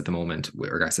crisis at the moment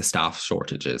with regards to staff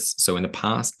shortages. So in the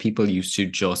past, people used to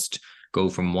just go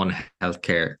from one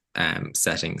healthcare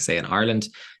setting, say in Ireland,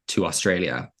 to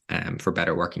Australia for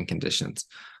better working conditions.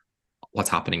 What's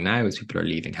happening now is people are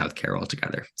leaving healthcare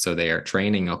altogether. So they are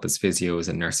training up as physios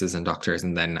and nurses and doctors,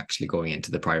 and then actually going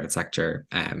into the private sector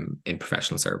in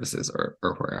professional services or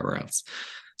wherever else.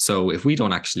 So if we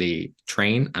don't actually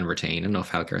train and retain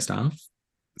enough healthcare staff,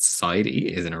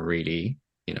 society is in a really,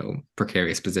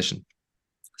 precarious position.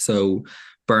 So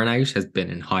burnout has been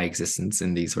in high existence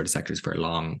in these sort of sectors for a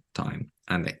long time,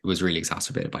 and it was really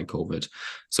exacerbated by COVID.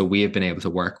 So we have been able to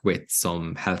work with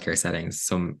some healthcare settings,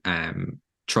 some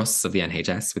trusts of the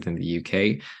NHS within the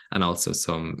UK, and also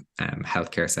some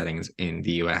healthcare settings in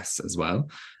the US as well,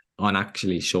 on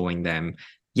actually showing them,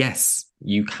 yes,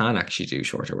 you can actually do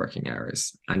shorter working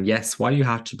hours. And yes, while you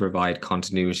have to provide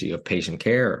continuity of patient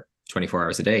care 24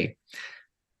 hours a day,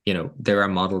 there are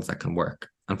models that can work.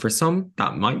 And for some,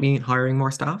 that might mean hiring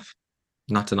more staff,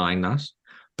 not denying that.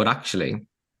 But actually,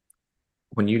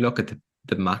 when you look at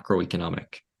the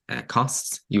macroeconomic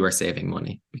costs, you are saving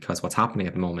money, because what's happening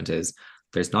at the moment is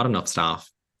there's not enough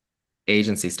staff.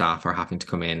 Agency staff are having to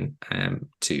come in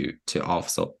to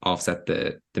offset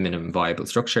the minimum viable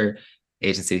structure.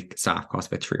 Agency staff cost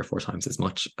about 3 or 4 times as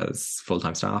much as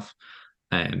full-time staff.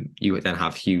 You would then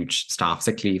have huge staff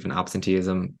sick leave and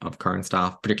absenteeism of current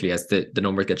staff, particularly as the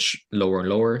number gets lower and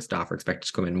lower. Staff are expected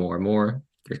to come in more and more.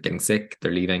 They're getting sick,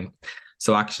 they're leaving.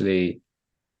 So actually,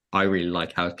 I really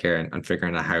like healthcare and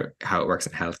figuring out how it works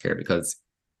in healthcare, because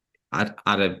at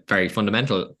a very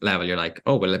fundamental level, you're like,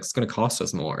 oh, well, it's going to cost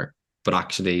us more. But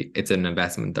actually, it's an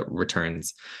investment that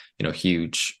returns,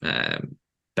 huge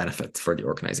benefits for the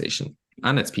organization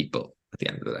and its people at the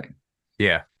end of the day.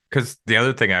 Yeah. Because the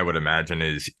other thing I would imagine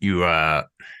is I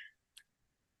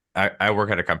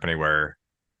work at a company where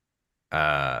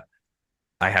I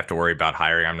have to worry about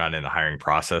hiring. I'm not in the hiring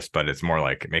process, but it's more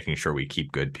like making sure we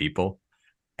keep good people.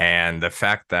 And the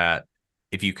fact that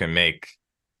if you can make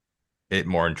it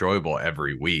more enjoyable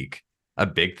every week, a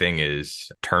big thing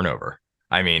is turnover.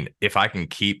 I mean, if I can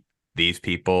keep these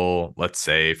people, let's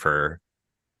say for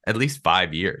at least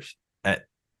 5 years,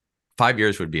 5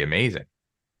 years would be amazing.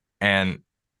 And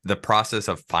the process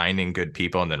of finding good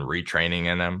people and then retraining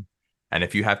in them, and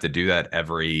if you have to do that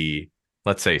every,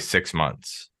 let's say, 6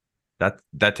 months,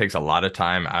 that takes a lot of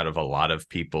time out of a lot of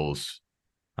people's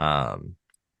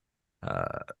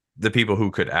the people who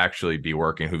could actually be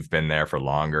working, who've been there for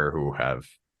longer,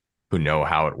 who know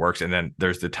how it works. And then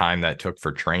there's the time that took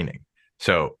for training.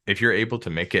 So if you're able to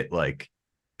make it like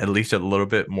at least a little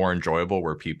bit more enjoyable,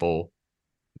 where people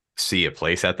see a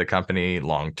place at the company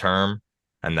long term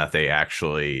and that they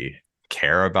actually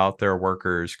care about their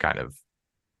workers, kind of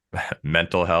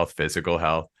mental health, physical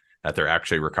health, that they're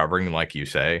actually recovering, like you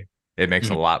say, it makes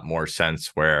a lot more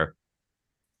sense. Where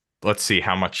let's see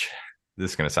how much,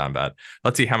 this is going to sound bad,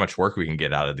 let's see how much work we can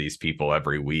get out of these people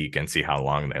every week and see how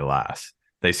long they last.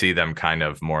 They see them kind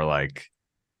of more like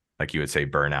you would say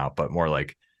burnout, but more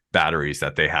like batteries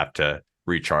that they have to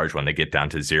recharge when they get down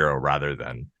to 0, rather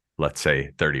than, let's say,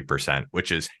 30%,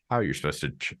 which is how you're supposed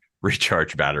to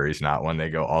recharge batteries, not when they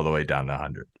go all the way down to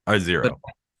 100 or 0.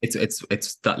 But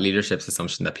it's that leadership's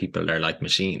assumption that people are like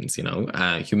machines.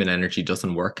 Human energy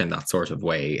doesn't work in that sort of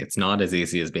way. It's not as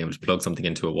easy as being able to plug something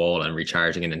into a wall and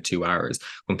recharging it in 2 hours.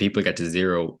 When people get to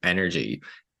 0 energy,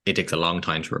 it takes a long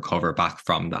time to recover back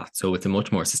from that. So it's a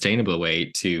much more sustainable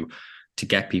way to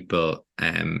get people,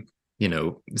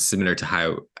 similar to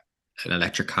how an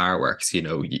electric car works.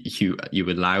 You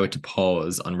allow it to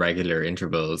pause on regular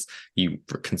intervals, you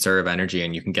conserve energy,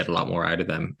 and you can get a lot more out of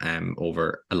them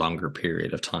over a longer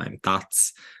period of time.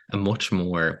 That's a much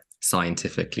more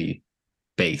scientifically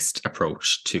based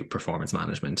approach to performance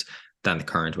management than the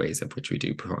current ways of which we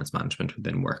do performance management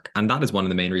within work. And that is one of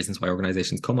the main reasons why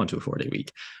organizations come onto a 4-day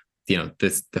week.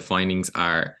 The findings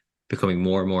are becoming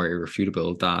more and more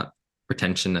irrefutable that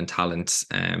retention and talent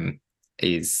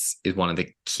is one of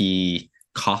the key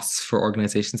costs for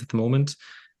organizations at the moment.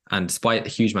 And despite a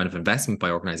huge amount of investment by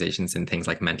organizations in things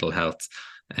like mental health,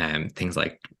 things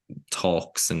like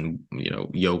talks and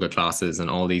yoga classes and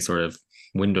all these sort of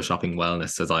window shopping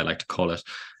wellness, as I like to call it,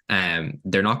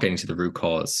 they're not getting to the root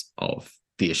cause of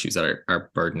the issues that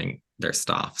are burdening their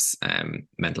staff's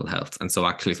mental health. And so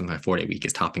actually something like 4-day week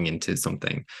is tapping into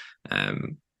something,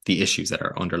 the issues that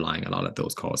are underlying a lot of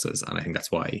those causes. And I think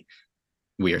that's why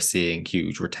we are seeing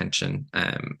huge retention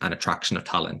and attraction of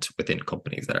talent within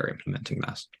companies that are implementing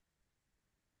that.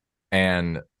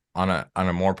 And on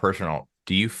a more personal,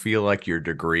 do you feel like your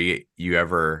degree, you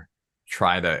ever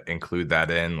try to include that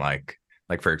in, like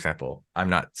for example, I'm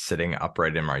not sitting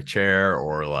upright in my chair,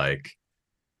 or like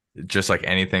just like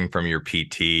anything from your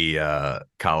PT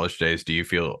college days? Do you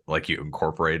feel like you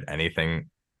incorporate anything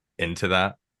into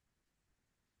that?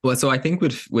 Well, so I think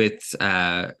with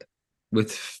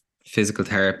physical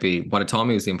therapy, what it taught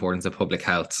me was the importance of public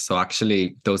health. So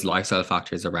actually those lifestyle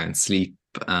factors around sleep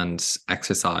and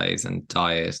exercise and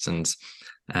diet and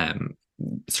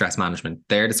stress management,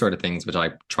 they're the sort of things which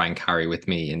I try and carry with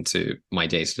me into my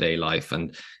day-to-day life.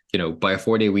 And by a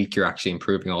 4-day week, you're actually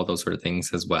improving all those sort of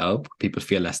things as well. People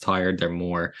feel less tired, they're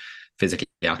more physically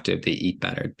active, they eat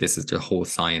better. This is the whole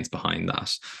science behind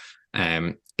that.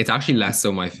 It's actually less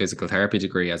so my physical therapy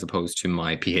degree as opposed to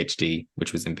my PhD,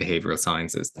 which was in behavioral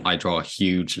sciences. I draw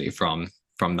hugely from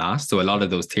that. So a lot of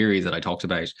those theories that I talked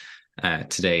about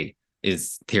today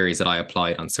is theories that I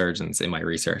applied on surgeons in my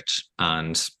research.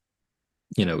 And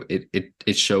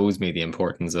it shows me the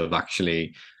importance of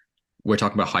actually, we're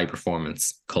talking about high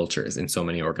performance cultures in so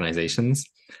many organizations,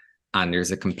 and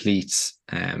there's a complete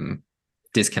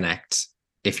disconnect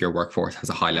if your workforce has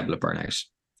a high level of burnout.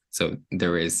 So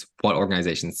there is what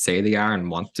organizations say they are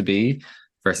and want to be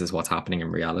versus what's happening in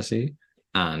reality.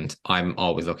 And I'm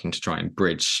always looking to try and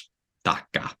bridge that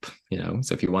gap,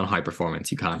 So if you want high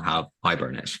performance, you can't have high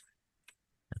burnout.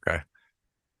 Okay.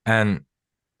 And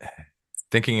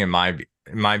thinking in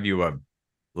my view of,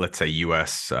 let's say,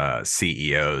 US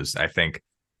CEOs, I think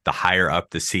the higher up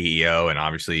the CEO, and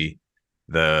obviously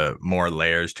the more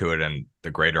layers to it and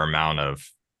the greater amount of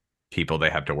people they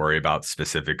have to worry about,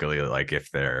 specifically like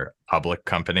if they're a public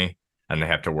company and they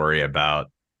have to worry about,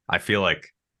 I feel like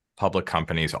public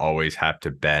companies always have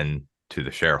to bend to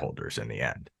the shareholders in the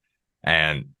end.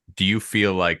 And do you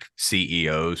feel like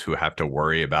CEOs who have to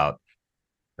worry about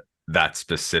that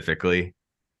specifically,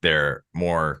 they're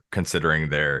more considering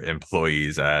their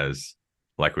employees as,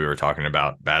 like we were talking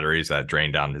about, batteries that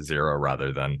drain down to zero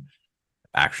rather than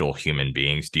actual human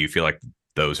beings? Do you feel like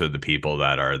those are the people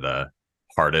that are the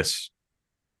hardest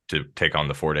to take on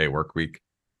the 4-day work week?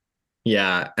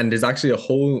 Yeah, and there's actually a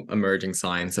whole emerging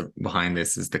science behind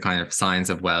this, is the kind of science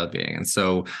of well-being. And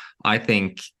so I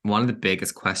think one of the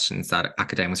biggest questions that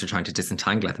academics are trying to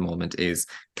disentangle at the moment is,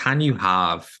 can you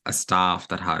have a staff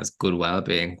that has good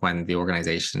well-being when the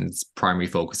organization's primary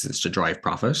focus is to drive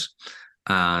profit?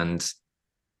 And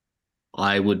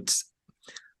my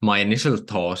initial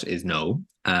thought is no,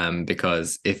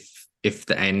 because if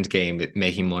the end game,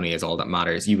 making money, is all that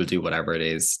matters, you will do whatever it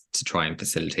is to try and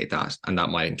facilitate that. And that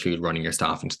might include running your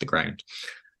staff into the ground.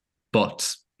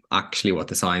 But actually what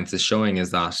the science is showing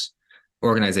is that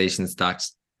organizations that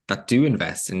do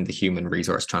invest in the human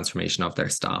resource transformation of their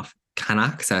staff can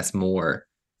access more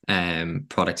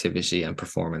productivity and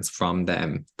performance from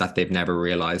them that they've never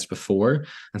realized before.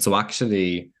 And so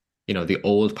actually, the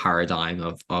old paradigm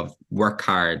of work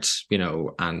hard,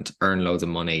 and earn loads of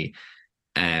money,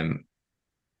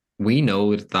 we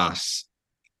know that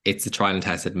it's a trial and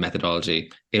tested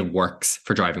methodology. It works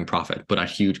for driving profit, but at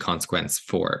huge consequence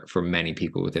for many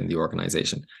people within the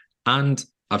organization, and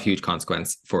of huge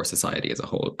consequence for society as a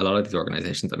whole. A lot of these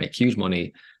organizations that make huge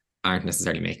money aren't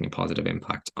necessarily making a positive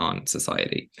impact on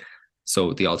society.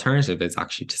 So the alternative is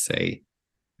actually to say,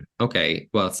 okay,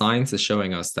 well, science is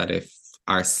showing us that if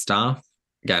our staff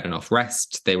get enough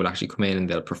rest, they will actually come in and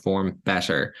they'll perform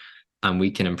better. And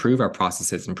we can improve our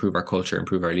processes, improve our culture,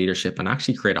 improve our leadership, and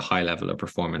actually create a high level of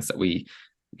performance that we've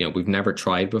never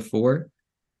tried before.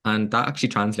 And that actually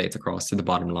translates across to the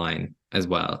bottom line as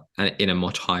well, and in a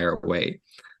much higher way.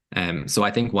 So I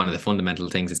think one of the fundamental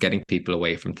things is getting people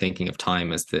away from thinking of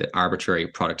time as the arbitrary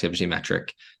productivity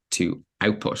metric to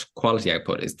output. Quality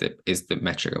output is the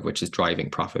metric of which is driving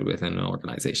profit within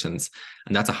organizations.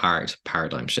 And that's a hard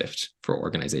paradigm shift for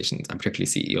organizations, and particularly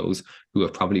CEOs who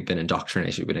have probably been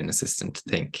indoctrinated within a system to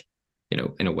think,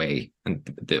 in a way, and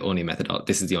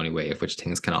this is the only way of which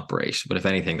things can operate. But if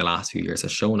anything, the last few years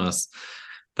has shown us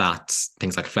that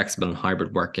things like flexible and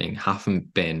hybrid working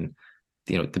haven't been,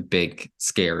 the big,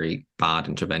 scary, bad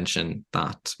intervention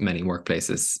that many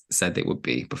workplaces said they would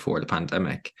be before the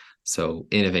pandemic. So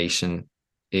innovation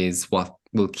is what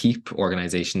will keep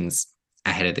organizations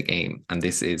ahead of the game. And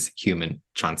this is human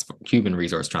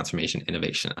resource transformation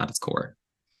innovation at its core.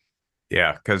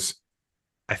 Yeah, because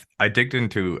I digged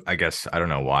into, I guess, I don't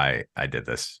know why I did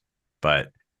this, but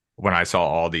when I saw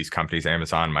all these companies,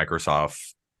 Amazon, Microsoft,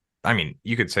 I mean,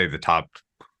 you could say the top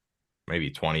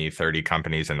maybe 20, 30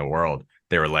 companies in the world,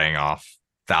 they were laying off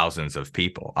thousands of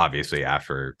people, obviously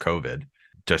after COVID,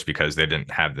 just because they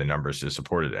didn't have the numbers to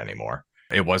support it anymore.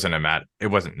 It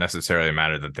wasn't necessarily a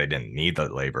matter that they didn't need the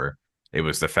labor. It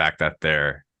was the fact that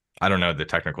I don't know the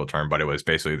technical term, but it was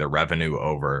basically the revenue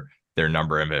over their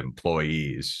number of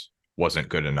employees wasn't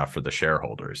good enough for the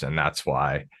shareholders. And that's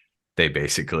why they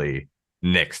basically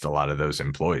nixed a lot of those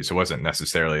employees. It wasn't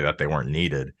necessarily that they weren't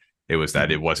needed. It was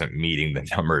that it wasn't meeting the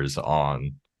numbers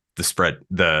on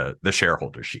the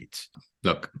shareholder sheets.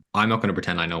 Look, I'm not going to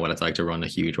pretend I know what it's like to run a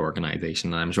huge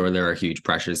organization. And I'm sure there are huge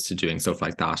pressures to doing stuff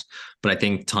like that. But I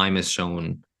think time has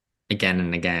shown again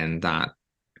and again that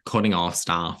cutting off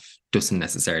staff doesn't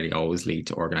necessarily always lead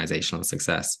to organizational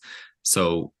success.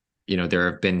 So,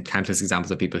 there have been countless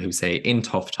examples of people who say in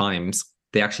tough times,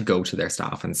 they actually go to their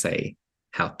staff and say,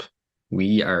 help,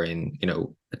 we are in,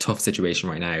 a tough situation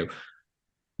right now.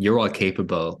 You're all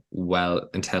capable, well,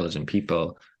 intelligent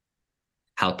people.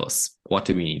 Help us. What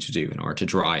do we need to do in order to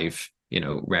drive,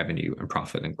 revenue and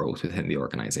profit and growth within the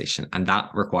organization? And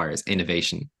that requires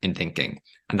innovation in thinking.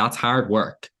 And that's hard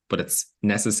work, but it's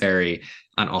necessary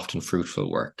and often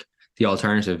fruitful work. The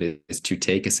alternative is to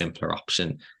take a simpler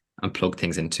option and plug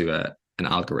things into an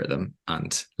algorithm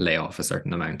and lay off a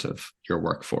certain amount of your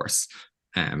workforce.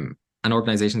 And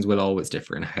organizations will always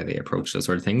differ in how they approach those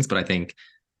sort of things. But I think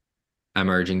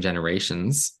emerging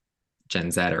generations,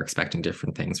 Gen Z, are expecting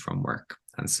different things from work.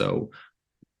 And so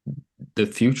the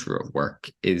future of work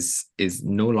is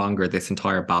no longer this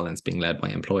entire balance being led by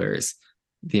employers.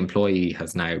 The employee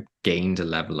has now gained a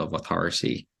level of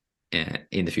authority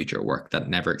in the future of work that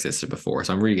never existed before.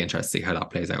 So I'm really interested to see how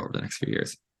that plays out over the next few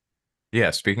years.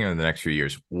 Yeah, speaking of the next few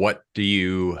years, what do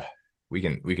you, we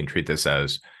can treat this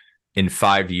as in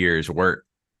 5 years,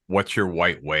 what's your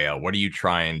white whale? What are you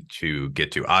trying to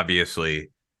get to?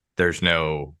 Obviously, there's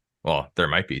no, well, there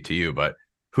might be to you, but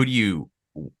who do you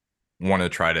want to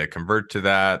try to convert to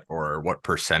that, or what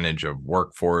percentage of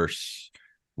workforce?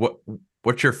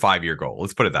 What's your 5-year goal?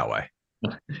 Let's put it that way.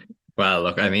 Well,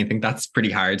 look, I mean, I think that's pretty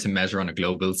hard to measure on a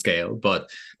global scale, but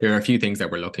there are a few things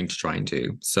that we're looking to try and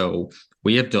do. So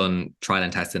we have done trial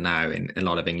and tested now in a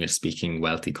lot of English speaking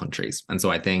wealthy countries. And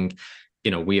so I think,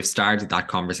 we have started that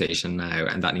conversation now,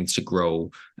 and that needs to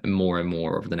grow more and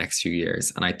more over the next few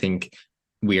years. And I think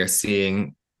we are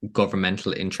seeing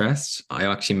governmental interest. I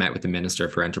actually met with the Minister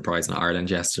for Enterprise in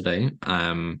Ireland yesterday.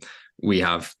 We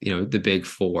have, the big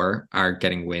four are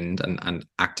getting wind and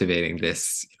activating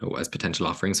this, as potential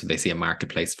offerings. So they see a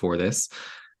marketplace for this.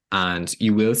 And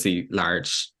you will see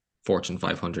large Fortune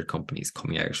 500 companies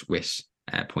coming out with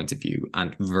points of view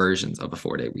and versions of a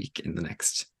 4-day week in the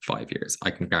next 5 years.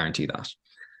 I can guarantee that.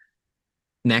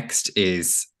 Next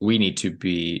is we need to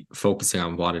be focusing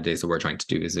on what it is that we're trying to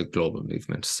do as a global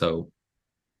movement. So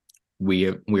we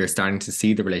are starting to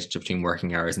see the relationship between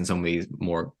working hours and some of these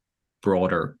more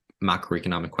broader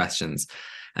macroeconomic questions.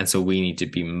 And so we need to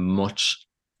be much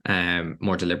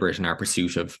more deliberate in our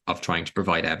pursuit of trying to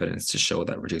provide evidence to show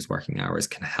that reduced working hours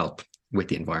can help with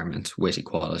the environment, with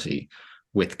equality,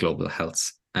 with global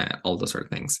health, all those sort of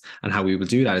things. And how we will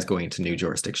do that is going into new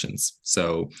jurisdictions.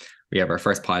 So we have our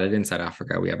first pilot in South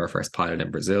Africa, we have our first pilot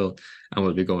in Brazil, and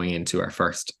we'll be going into our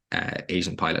first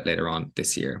Asian pilot later on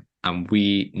this year. And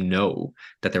we know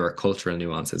that there are cultural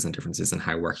nuances and differences in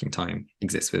how working time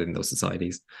exists within those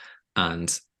societies.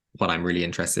 And what I'm really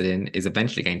interested in is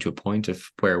eventually getting to a point of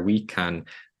where we can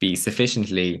be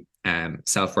sufficiently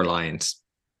self-reliant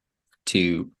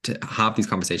to have these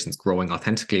conversations growing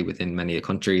authentically within many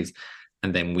countries.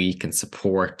 And then we can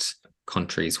support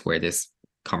countries where this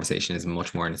conversation is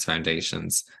much more in its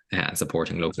foundations and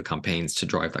supporting local campaigns to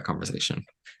drive that conversation.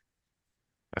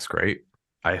 That's great.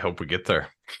 I hope we get there.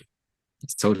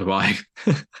 So do I.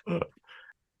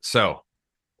 So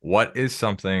what is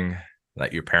something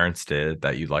that your parents did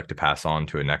that you'd like to pass on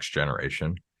to a next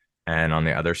generation? And on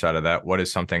the other side of that, what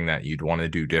is something that you'd want to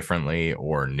do differently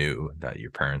or new that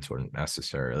your parents wouldn't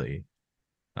necessarily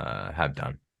have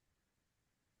done?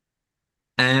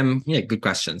 Yeah, good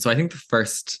question. So I think the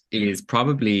first is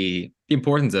probably the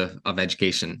importance of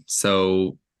education.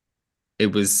 So I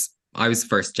was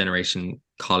first generation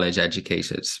college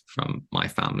educated from my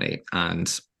family,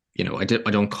 and I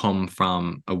don't come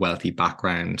from a wealthy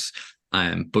background,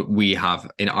 but we have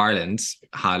in Ireland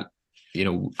had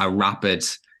a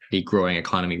rapidly growing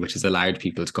economy, which has allowed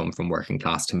people to come from working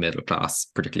class to middle class,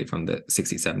 particularly from the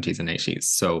 60s, 70s, and 80s.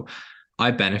 So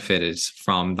I benefited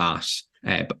from that.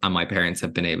 And my parents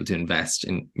have been able to invest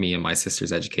in me and my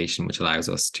sister's education, which allows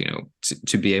us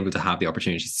to be able to have the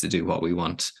opportunities to do what we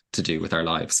want to do with our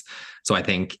lives. So I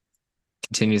think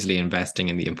continuously investing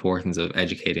in the importance of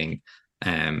educating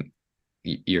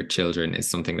your children is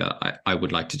something that I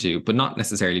would like to do, but not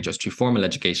necessarily just through formal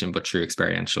education, but through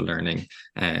experiential learning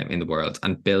in the world,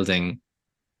 and building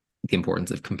the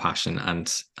importance of compassion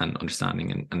and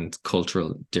understanding and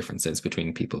cultural differences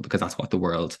between people, because that's what the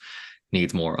world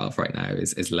needs more of right now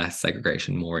is less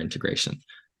segregation, more integration.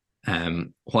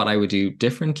 What I would do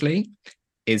differently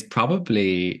is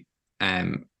probably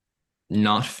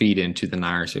not feed into the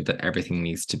narrative that everything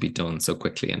needs to be done so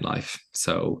quickly in life.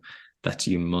 So that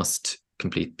you must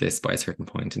complete this by a certain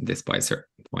point and this by a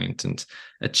certain point and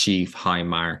achieve high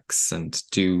marks and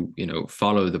do,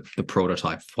 follow the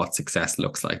prototype of what success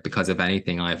looks like. Because if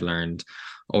anything I've learned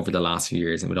over the last few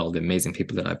years and with all the amazing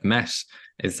people that I've met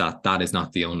is that is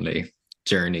not the only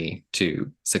journey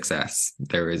to success.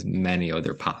 There is many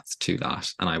other paths to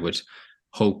that. And I would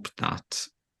hope that,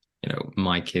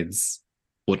 my kids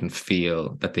wouldn't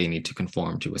feel that they need to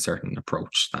conform to a certain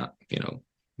approach that,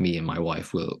 me and my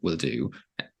wife will do,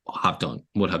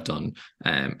 would have done,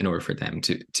 in order for them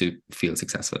to feel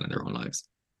successful in their own lives.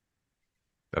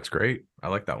 That's great. I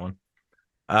like that one.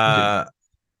 Thank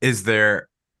you. Is there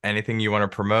anything you want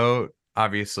to promote?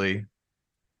 Obviously,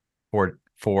 for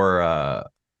 4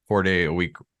 day a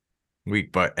week,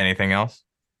 but anything else?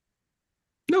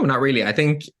 No, not really. I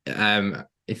think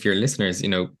if your listeners,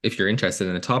 if you're interested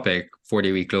in the topic, 4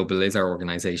 Day Week Global is our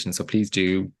organization. So please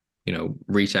do,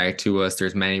 reach out to us.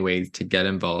 There's many ways to get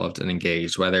involved and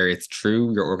engaged, whether it's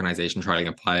through your organization trying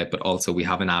to apply it, but also we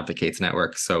have an advocates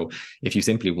network. So if you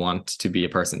simply want to be a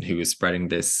person who is spreading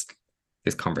this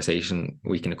conversation,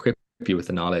 we can equip you with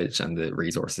the knowledge and the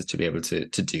resources to be able to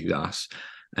do that.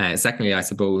 Secondly, I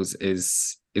suppose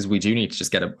is we do need to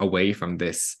just get away from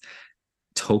this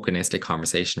tokenistic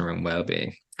conversation around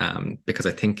well-being, because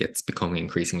I think it's becoming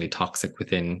increasingly toxic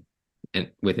within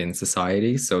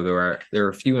society. So there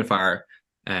are few and far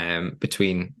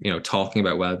between talking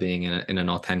about well-being in an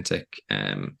authentic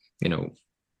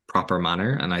proper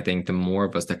manner. And I think the more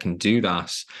of us that can do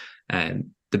that,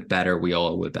 the better we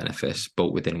all will benefit,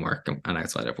 both within work and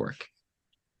outside of work.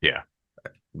 Yeah.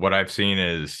 What I've seen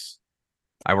is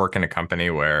I work in a company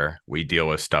where we deal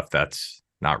with stuff that's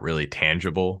not really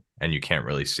tangible and you can't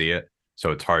really see it.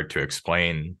 So it's hard to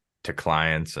explain to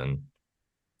clients and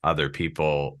other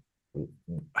people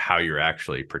how you're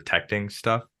actually protecting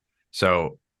stuff.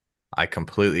 So I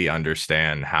completely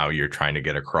understand how you're trying to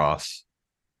get across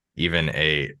even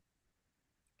a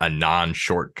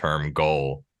non-short-term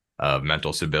goal of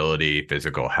mental stability,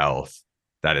 physical health,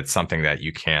 that it's something that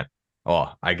you can't,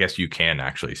 I guess you can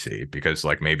actually see, because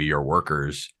like maybe your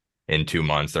workers in 2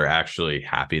 months, they're actually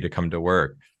happy to come to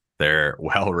work. They're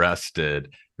well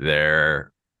rested.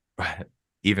 They're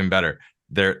even better.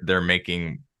 They're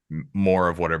making more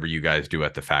of whatever you guys do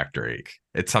at the factory.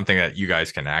 It's something that you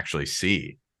guys can actually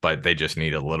see, but they just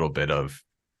need a little bit of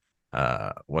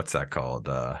what's that called?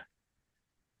 A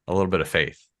little bit of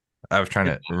faith. I was trying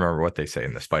to remember what they say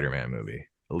in the Spider-Man movie.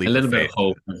 A little bit of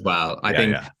hope as well. I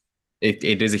think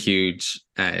it is a huge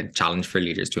challenge for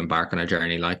leaders to embark on a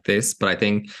journey like this. But I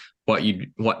think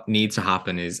what needs to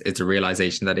happen is a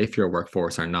realization that if your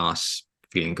workforce are not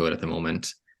feeling good at the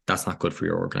moment, that's not good for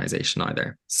your organization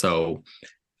either. So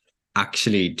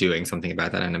actually doing something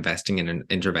about that and investing in an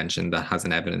intervention that has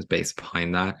an evidence base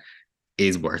behind that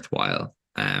is worthwhile.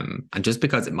 And just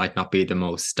because it might not be the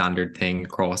most standard thing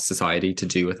across society to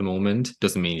do at the moment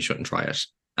doesn't mean you shouldn't try it.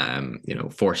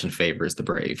 Fortune favors the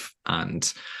brave.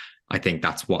 And I think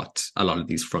that's what a lot of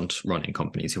these front running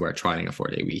companies who are trialing a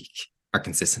 4-day week are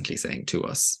consistently saying to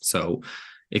us. So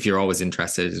if you're always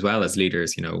interested, as well as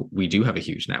leaders, we do have a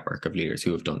huge network of leaders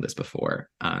who have done this before,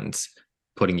 and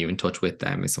putting you in touch with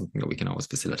them is something that we can always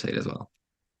facilitate as well.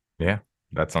 Yeah,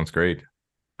 that sounds great.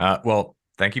 Well,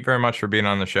 thank you very much for being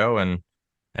on the show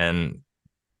and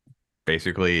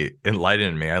basically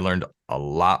enlightened me. I learned a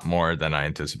lot more than I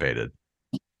anticipated.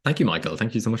 Thank you, Michael.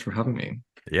 Thank you so much for having me.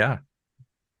 Yeah.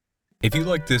 If you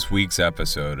like this week's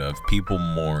episode of People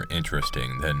More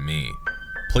Interesting Than Me,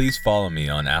 please follow me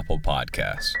on Apple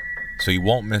Podcasts so you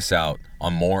won't miss out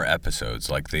on more episodes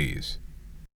like these.